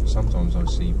sometimes I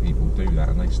see people do that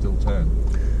and they still turn.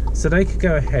 So they could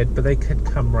go ahead, but they could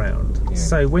come round. Yeah.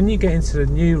 So when you get into the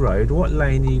new road, what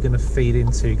lane are you going to feed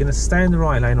into? You're going to stay in the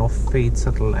right lane or feed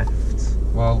to the left?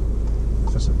 Well,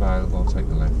 if it's available, I'll take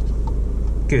the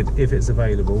left. Good, if it's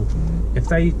available. If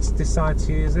they decide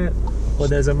to use it, or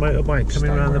there's a motorbike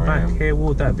coming around the back here,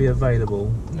 will that be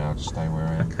available? No, I'll just stay where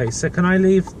I am. Okay, so can I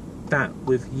leave that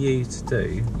with you to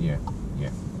do? Yeah,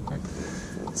 okay.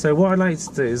 So what I'd like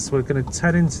to do is we're going to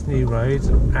turn into New Road,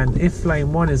 and if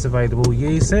lane 1 is available,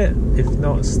 use it. If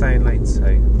not, stay in lane 2.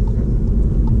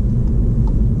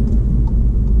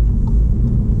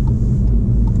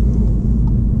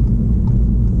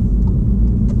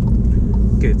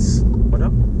 Good. Well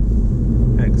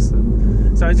done.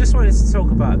 Excellent. So I just wanted to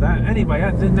talk about that. Anyway,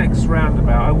 at the next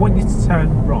roundabout, I want you to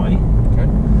turn right. Okay.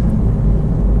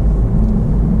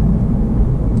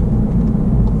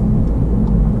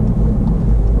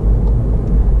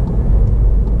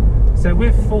 So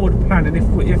with forward planning,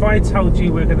 if I told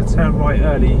you we're going to turn right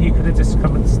early, you could have just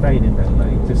come and stayed in that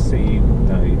lane, just so you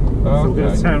know. Oh, so we're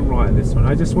going to turn right at this one.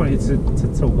 I just wanted to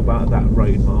talk about that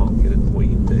road marking and what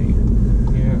you do.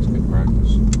 Yeah, it's good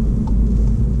practice.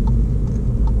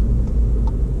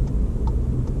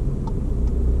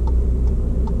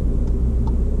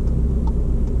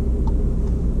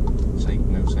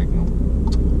 No signal.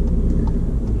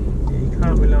 Yeah, you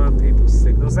can't rely on people's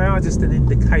signals. They are just an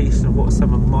indication of what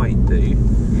someone might do.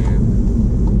 Yeah.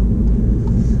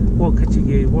 What could you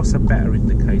use? What's a better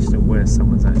indication of where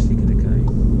someone's actually going to go?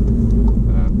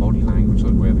 Body language,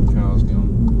 like where the car's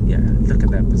gone. Yeah, look at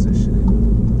their positioning.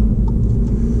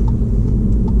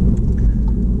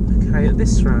 Okay, at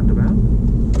this roundabout,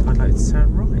 I'd like to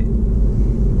turn right.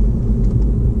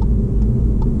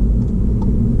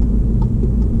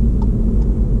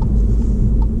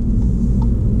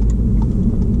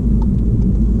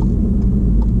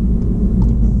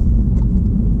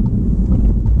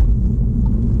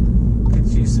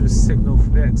 Signal for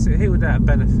the exit. Who would that have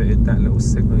benefited, that little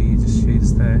signal you just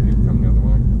used there? You come the other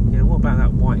way. Yeah, what about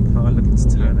that white car looking to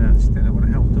turn out? Do you think that would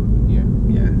have helped them? Yeah.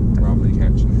 Yeah, Rather than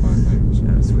catching the phone names.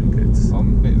 Yeah, that's really good.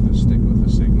 I'm a bit of a stickler for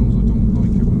signals. I don't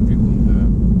like it when people do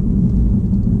it.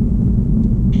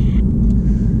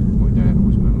 My dad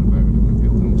always moaned about it when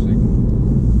people don't signal.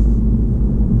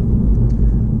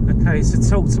 Okay, so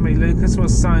talk to me, Lucas. What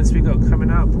signs we got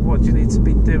coming up? What do you need to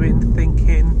be doing,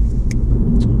 thinking?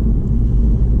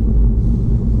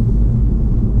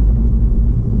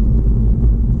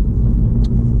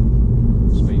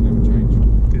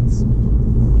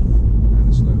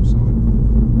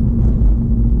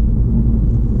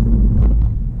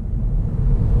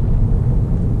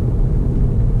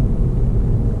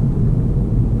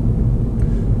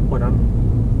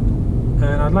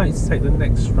 I'd like to take the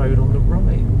next road on the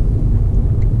right.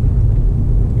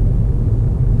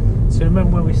 So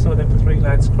remember when we saw them 3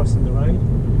 lads crossing the road?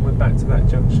 Went back to that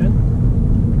junction.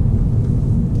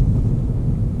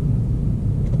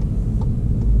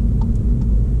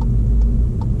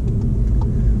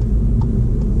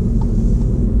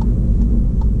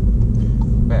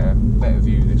 Better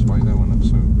view this way though on it,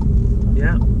 so.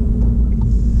 Yeah.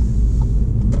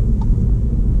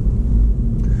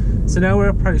 So now we're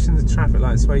approaching the traffic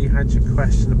lights where you had your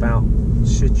question about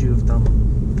should you have done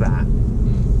that.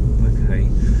 Okay.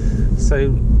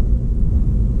 So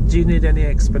do you need any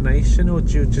explanation, or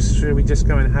should we just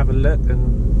go and have a look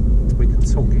and we can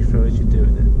talk you through as you're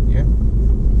doing it? Yeah.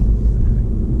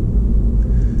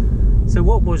 Okay. So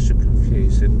what was your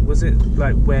confusion? Was it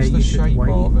like where you should wait? It's the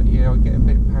shape of it. Yeah, I get a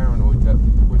bit paranoid that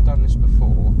we've done this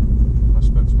before. I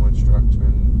spoke to my instructor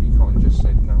and he kind of just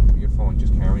said, no, you're fine,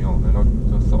 just carry on. And I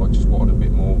thought I just wanted a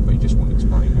bit more, but he just wouldn't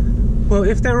explain it. Well,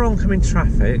 if there were oncoming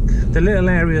traffic, the little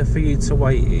area for you to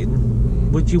wait in,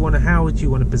 how would you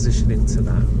want to position into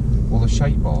that? Well, the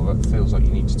shape bar, that feels like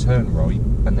you need to turn right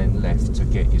and then left to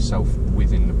get yourself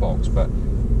within the box, but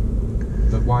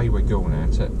the way we're going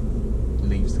at it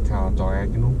leaves the car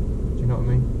diagonal. Do you know what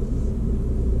I mean?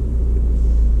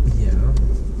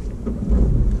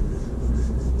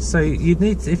 Yeah. So you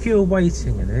need to, if you're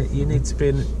waiting in it, you need to be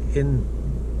in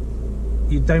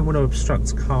you don't want to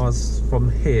obstruct cars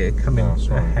from here coming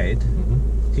ahead. Mm-hmm.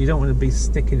 You don't want to be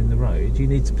sticking in the road. You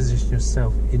need to position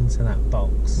yourself into that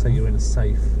box so you're in a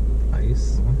safe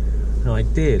place. Mm-hmm. And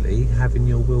ideally having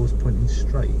your wheels pointing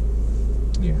straight.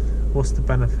 Yeah. What's the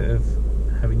benefit of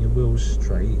having your wheels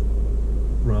straight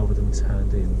rather than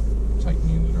turned in? Taking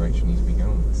you in the direction you need to be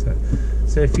going.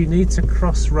 So if you need to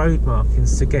cross road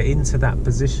markings to get into that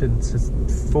position to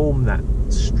form that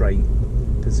straight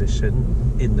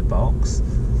position in the box,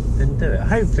 then do it.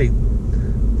 Hopefully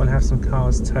we'll have some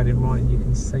cars turning right and you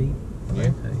can see.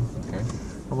 Yeah. Okay.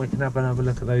 And we can have another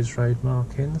look at those road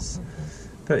markings. Okay.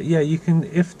 But yeah, you can,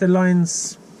 if the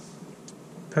lines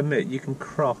permit, you can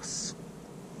cross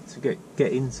to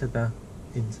get into the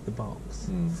box.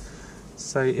 Mm.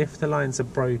 So if the lines are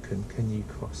broken, can you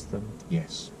cross them?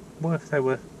 Yes. What if they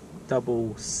were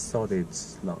double solid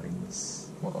lines?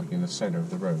 What, like in the centre of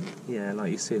the road? Yeah,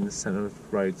 like you see in the centre of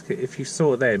the road. If you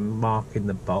saw them marking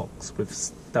the box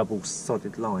with double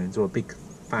solid lines, or a big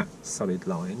fat solid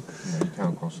line... No, you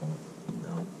can't cross that.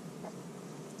 No.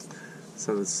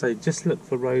 So just look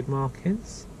for road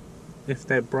markings. If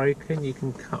they're broken, you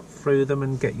can cut through them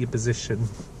and get your position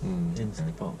into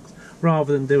the box.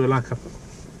 Rather than do like a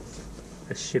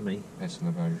shimmy. Messing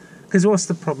about. Because what's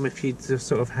the problem if you just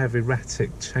sort of have erratic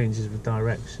changes of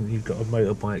direction? You've got a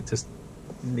motorbike just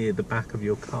near the back of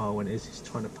your car when it's just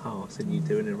trying to pass and you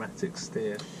do an erratic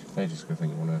steer. They're just going to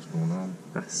think what else going on.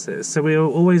 That's it. So we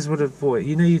always would avoid,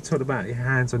 you know, you talked about your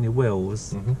hands on your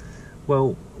wheels. Mm-hmm.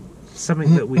 Well,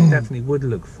 something that we definitely would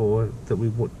look for, that we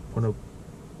would want to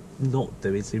not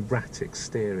do, is erratic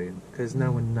steering, because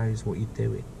no one knows what you're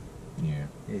doing. Yeah.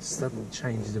 It's sudden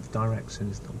changes of direction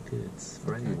is not good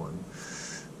for anyone.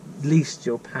 Least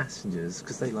your passengers,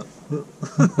 because they like,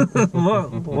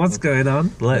 what's going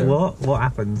on? Like, what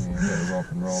happens? Yeah, a bit of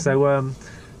rock and roll.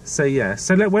 So yeah.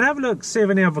 So look, we'll have a look. See if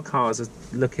any other cars are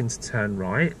looking to turn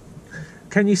right.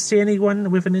 Can you see anyone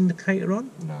with an indicator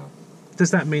on? No. Does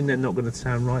that mean they're not going to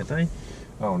turn right, though?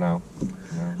 Oh, no.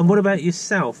 And what about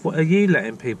yourself? What are you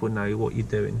letting people know what you're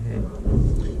doing here?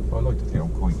 Well, I like to think I'm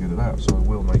quite good at that, so I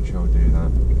will make sure I do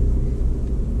that.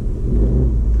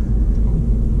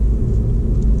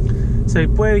 So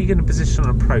where are you going to position an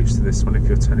approach to this one if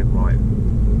you're turning right?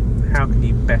 How can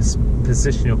you best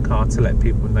position your car to let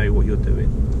people know what you're doing?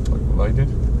 Like what they did?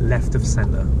 Left of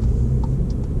centre.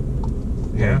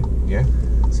 Yeah. Yeah.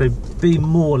 So be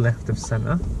more left of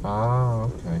centre. Ah,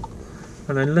 okay.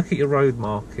 And then look at your road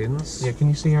markings. Yeah, can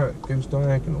you see how it goes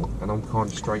diagonal? And I'm kind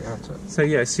of straight at it. So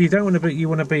yeah, so you don't want to be, you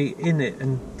want to be in it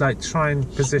and like try and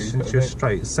position to your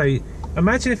straight. So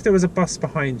imagine if there was a bus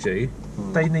behind you,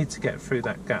 they need to get through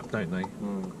that gap, don't they?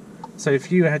 So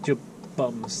if you had your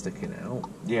bum sticking out.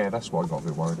 Yeah, that's what I got a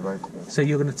bit worried about. So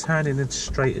you're going to turn in and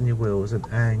straighten your wheels and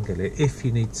angle it if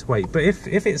you need to wait. But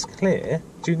if it's clear,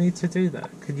 do you need to do that?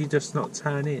 Could you just not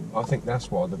turn in? I think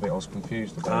that's what the bit I was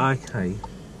confused about. Okay.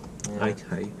 Yeah.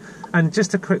 Okay. And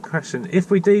just a quick question. If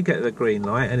we do get the green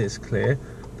light and it's clear,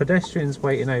 pedestrians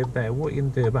waiting over there, what are you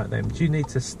going to do about them? Do you need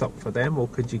to stop for them, or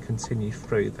could you continue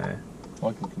through there?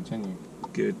 I can continue.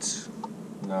 Good.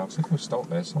 No, because if I stop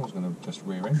there, someone's going to just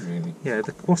rear end, really. Yeah,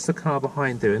 what's the car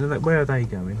behind doing? And where are they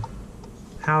going?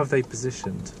 How have they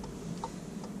positioned?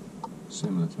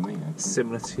 Similar to me, actually.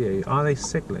 Similar to you. Are they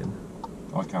signalling?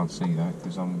 I can't see that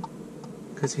because I'm...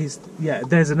 Because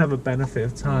there's another benefit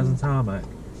of tyres and tarmac.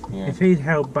 Yeah. If he'd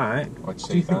held back, I'd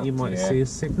see do you think that, you might see a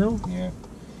signal? Yeah.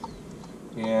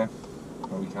 Yeah.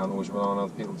 But we can't always rely on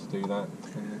other people to do that.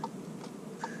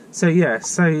 So yeah,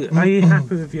 so are you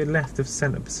happy with your left of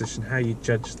centre position, how you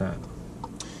judge that?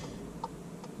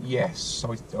 Yes,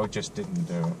 I just didn't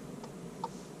do it.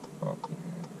 But,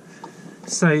 yeah.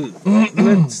 So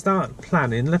let's start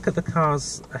planning. Look at the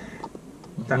cars,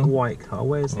 that white car,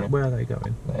 where are they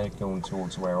going? They're going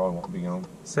towards where I want to be going.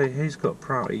 So who's got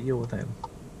priority, you or them?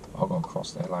 I've got to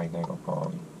cross their lane, they've got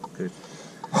priority. Good.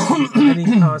 Any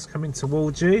cars coming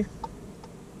towards you?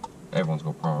 Everyone's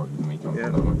got priority with me coming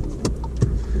from that way.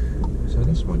 So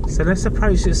this might be... So let's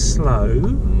approach it slow.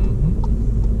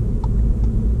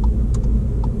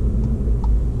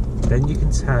 Then you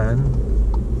can turn,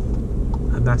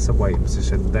 and that's a waiting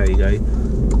position. There you go.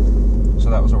 So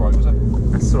that was alright, was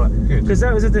it? That's alright. Good. Because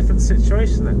that was a different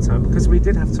situation that time, because we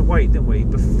did have to wait, didn't we?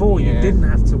 Before you didn't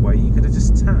have to wait, you could have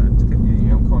just turned, couldn't you?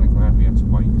 Yeah, I'm kind of glad we had to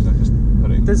wait, because I just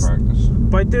put it into practice.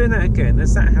 By doing that again,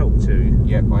 has that helped you?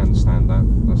 Yep, I understand that.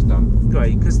 That's done.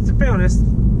 Great, because to be honest,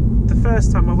 the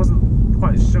first time I wasn't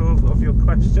quite sure of your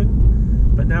question,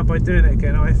 but now by doing it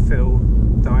again, I feel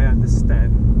that I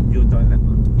understand your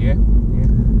dilemma. Yeah,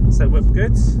 yeah. So we're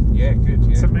good? Yeah, good,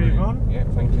 yeah. So move on? Yeah,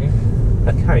 thank you.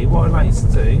 Okay, what I'd like you to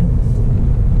do,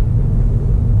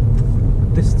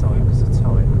 this time, because of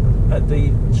time, at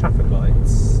the traffic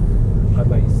lights, I'd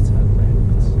like you to turn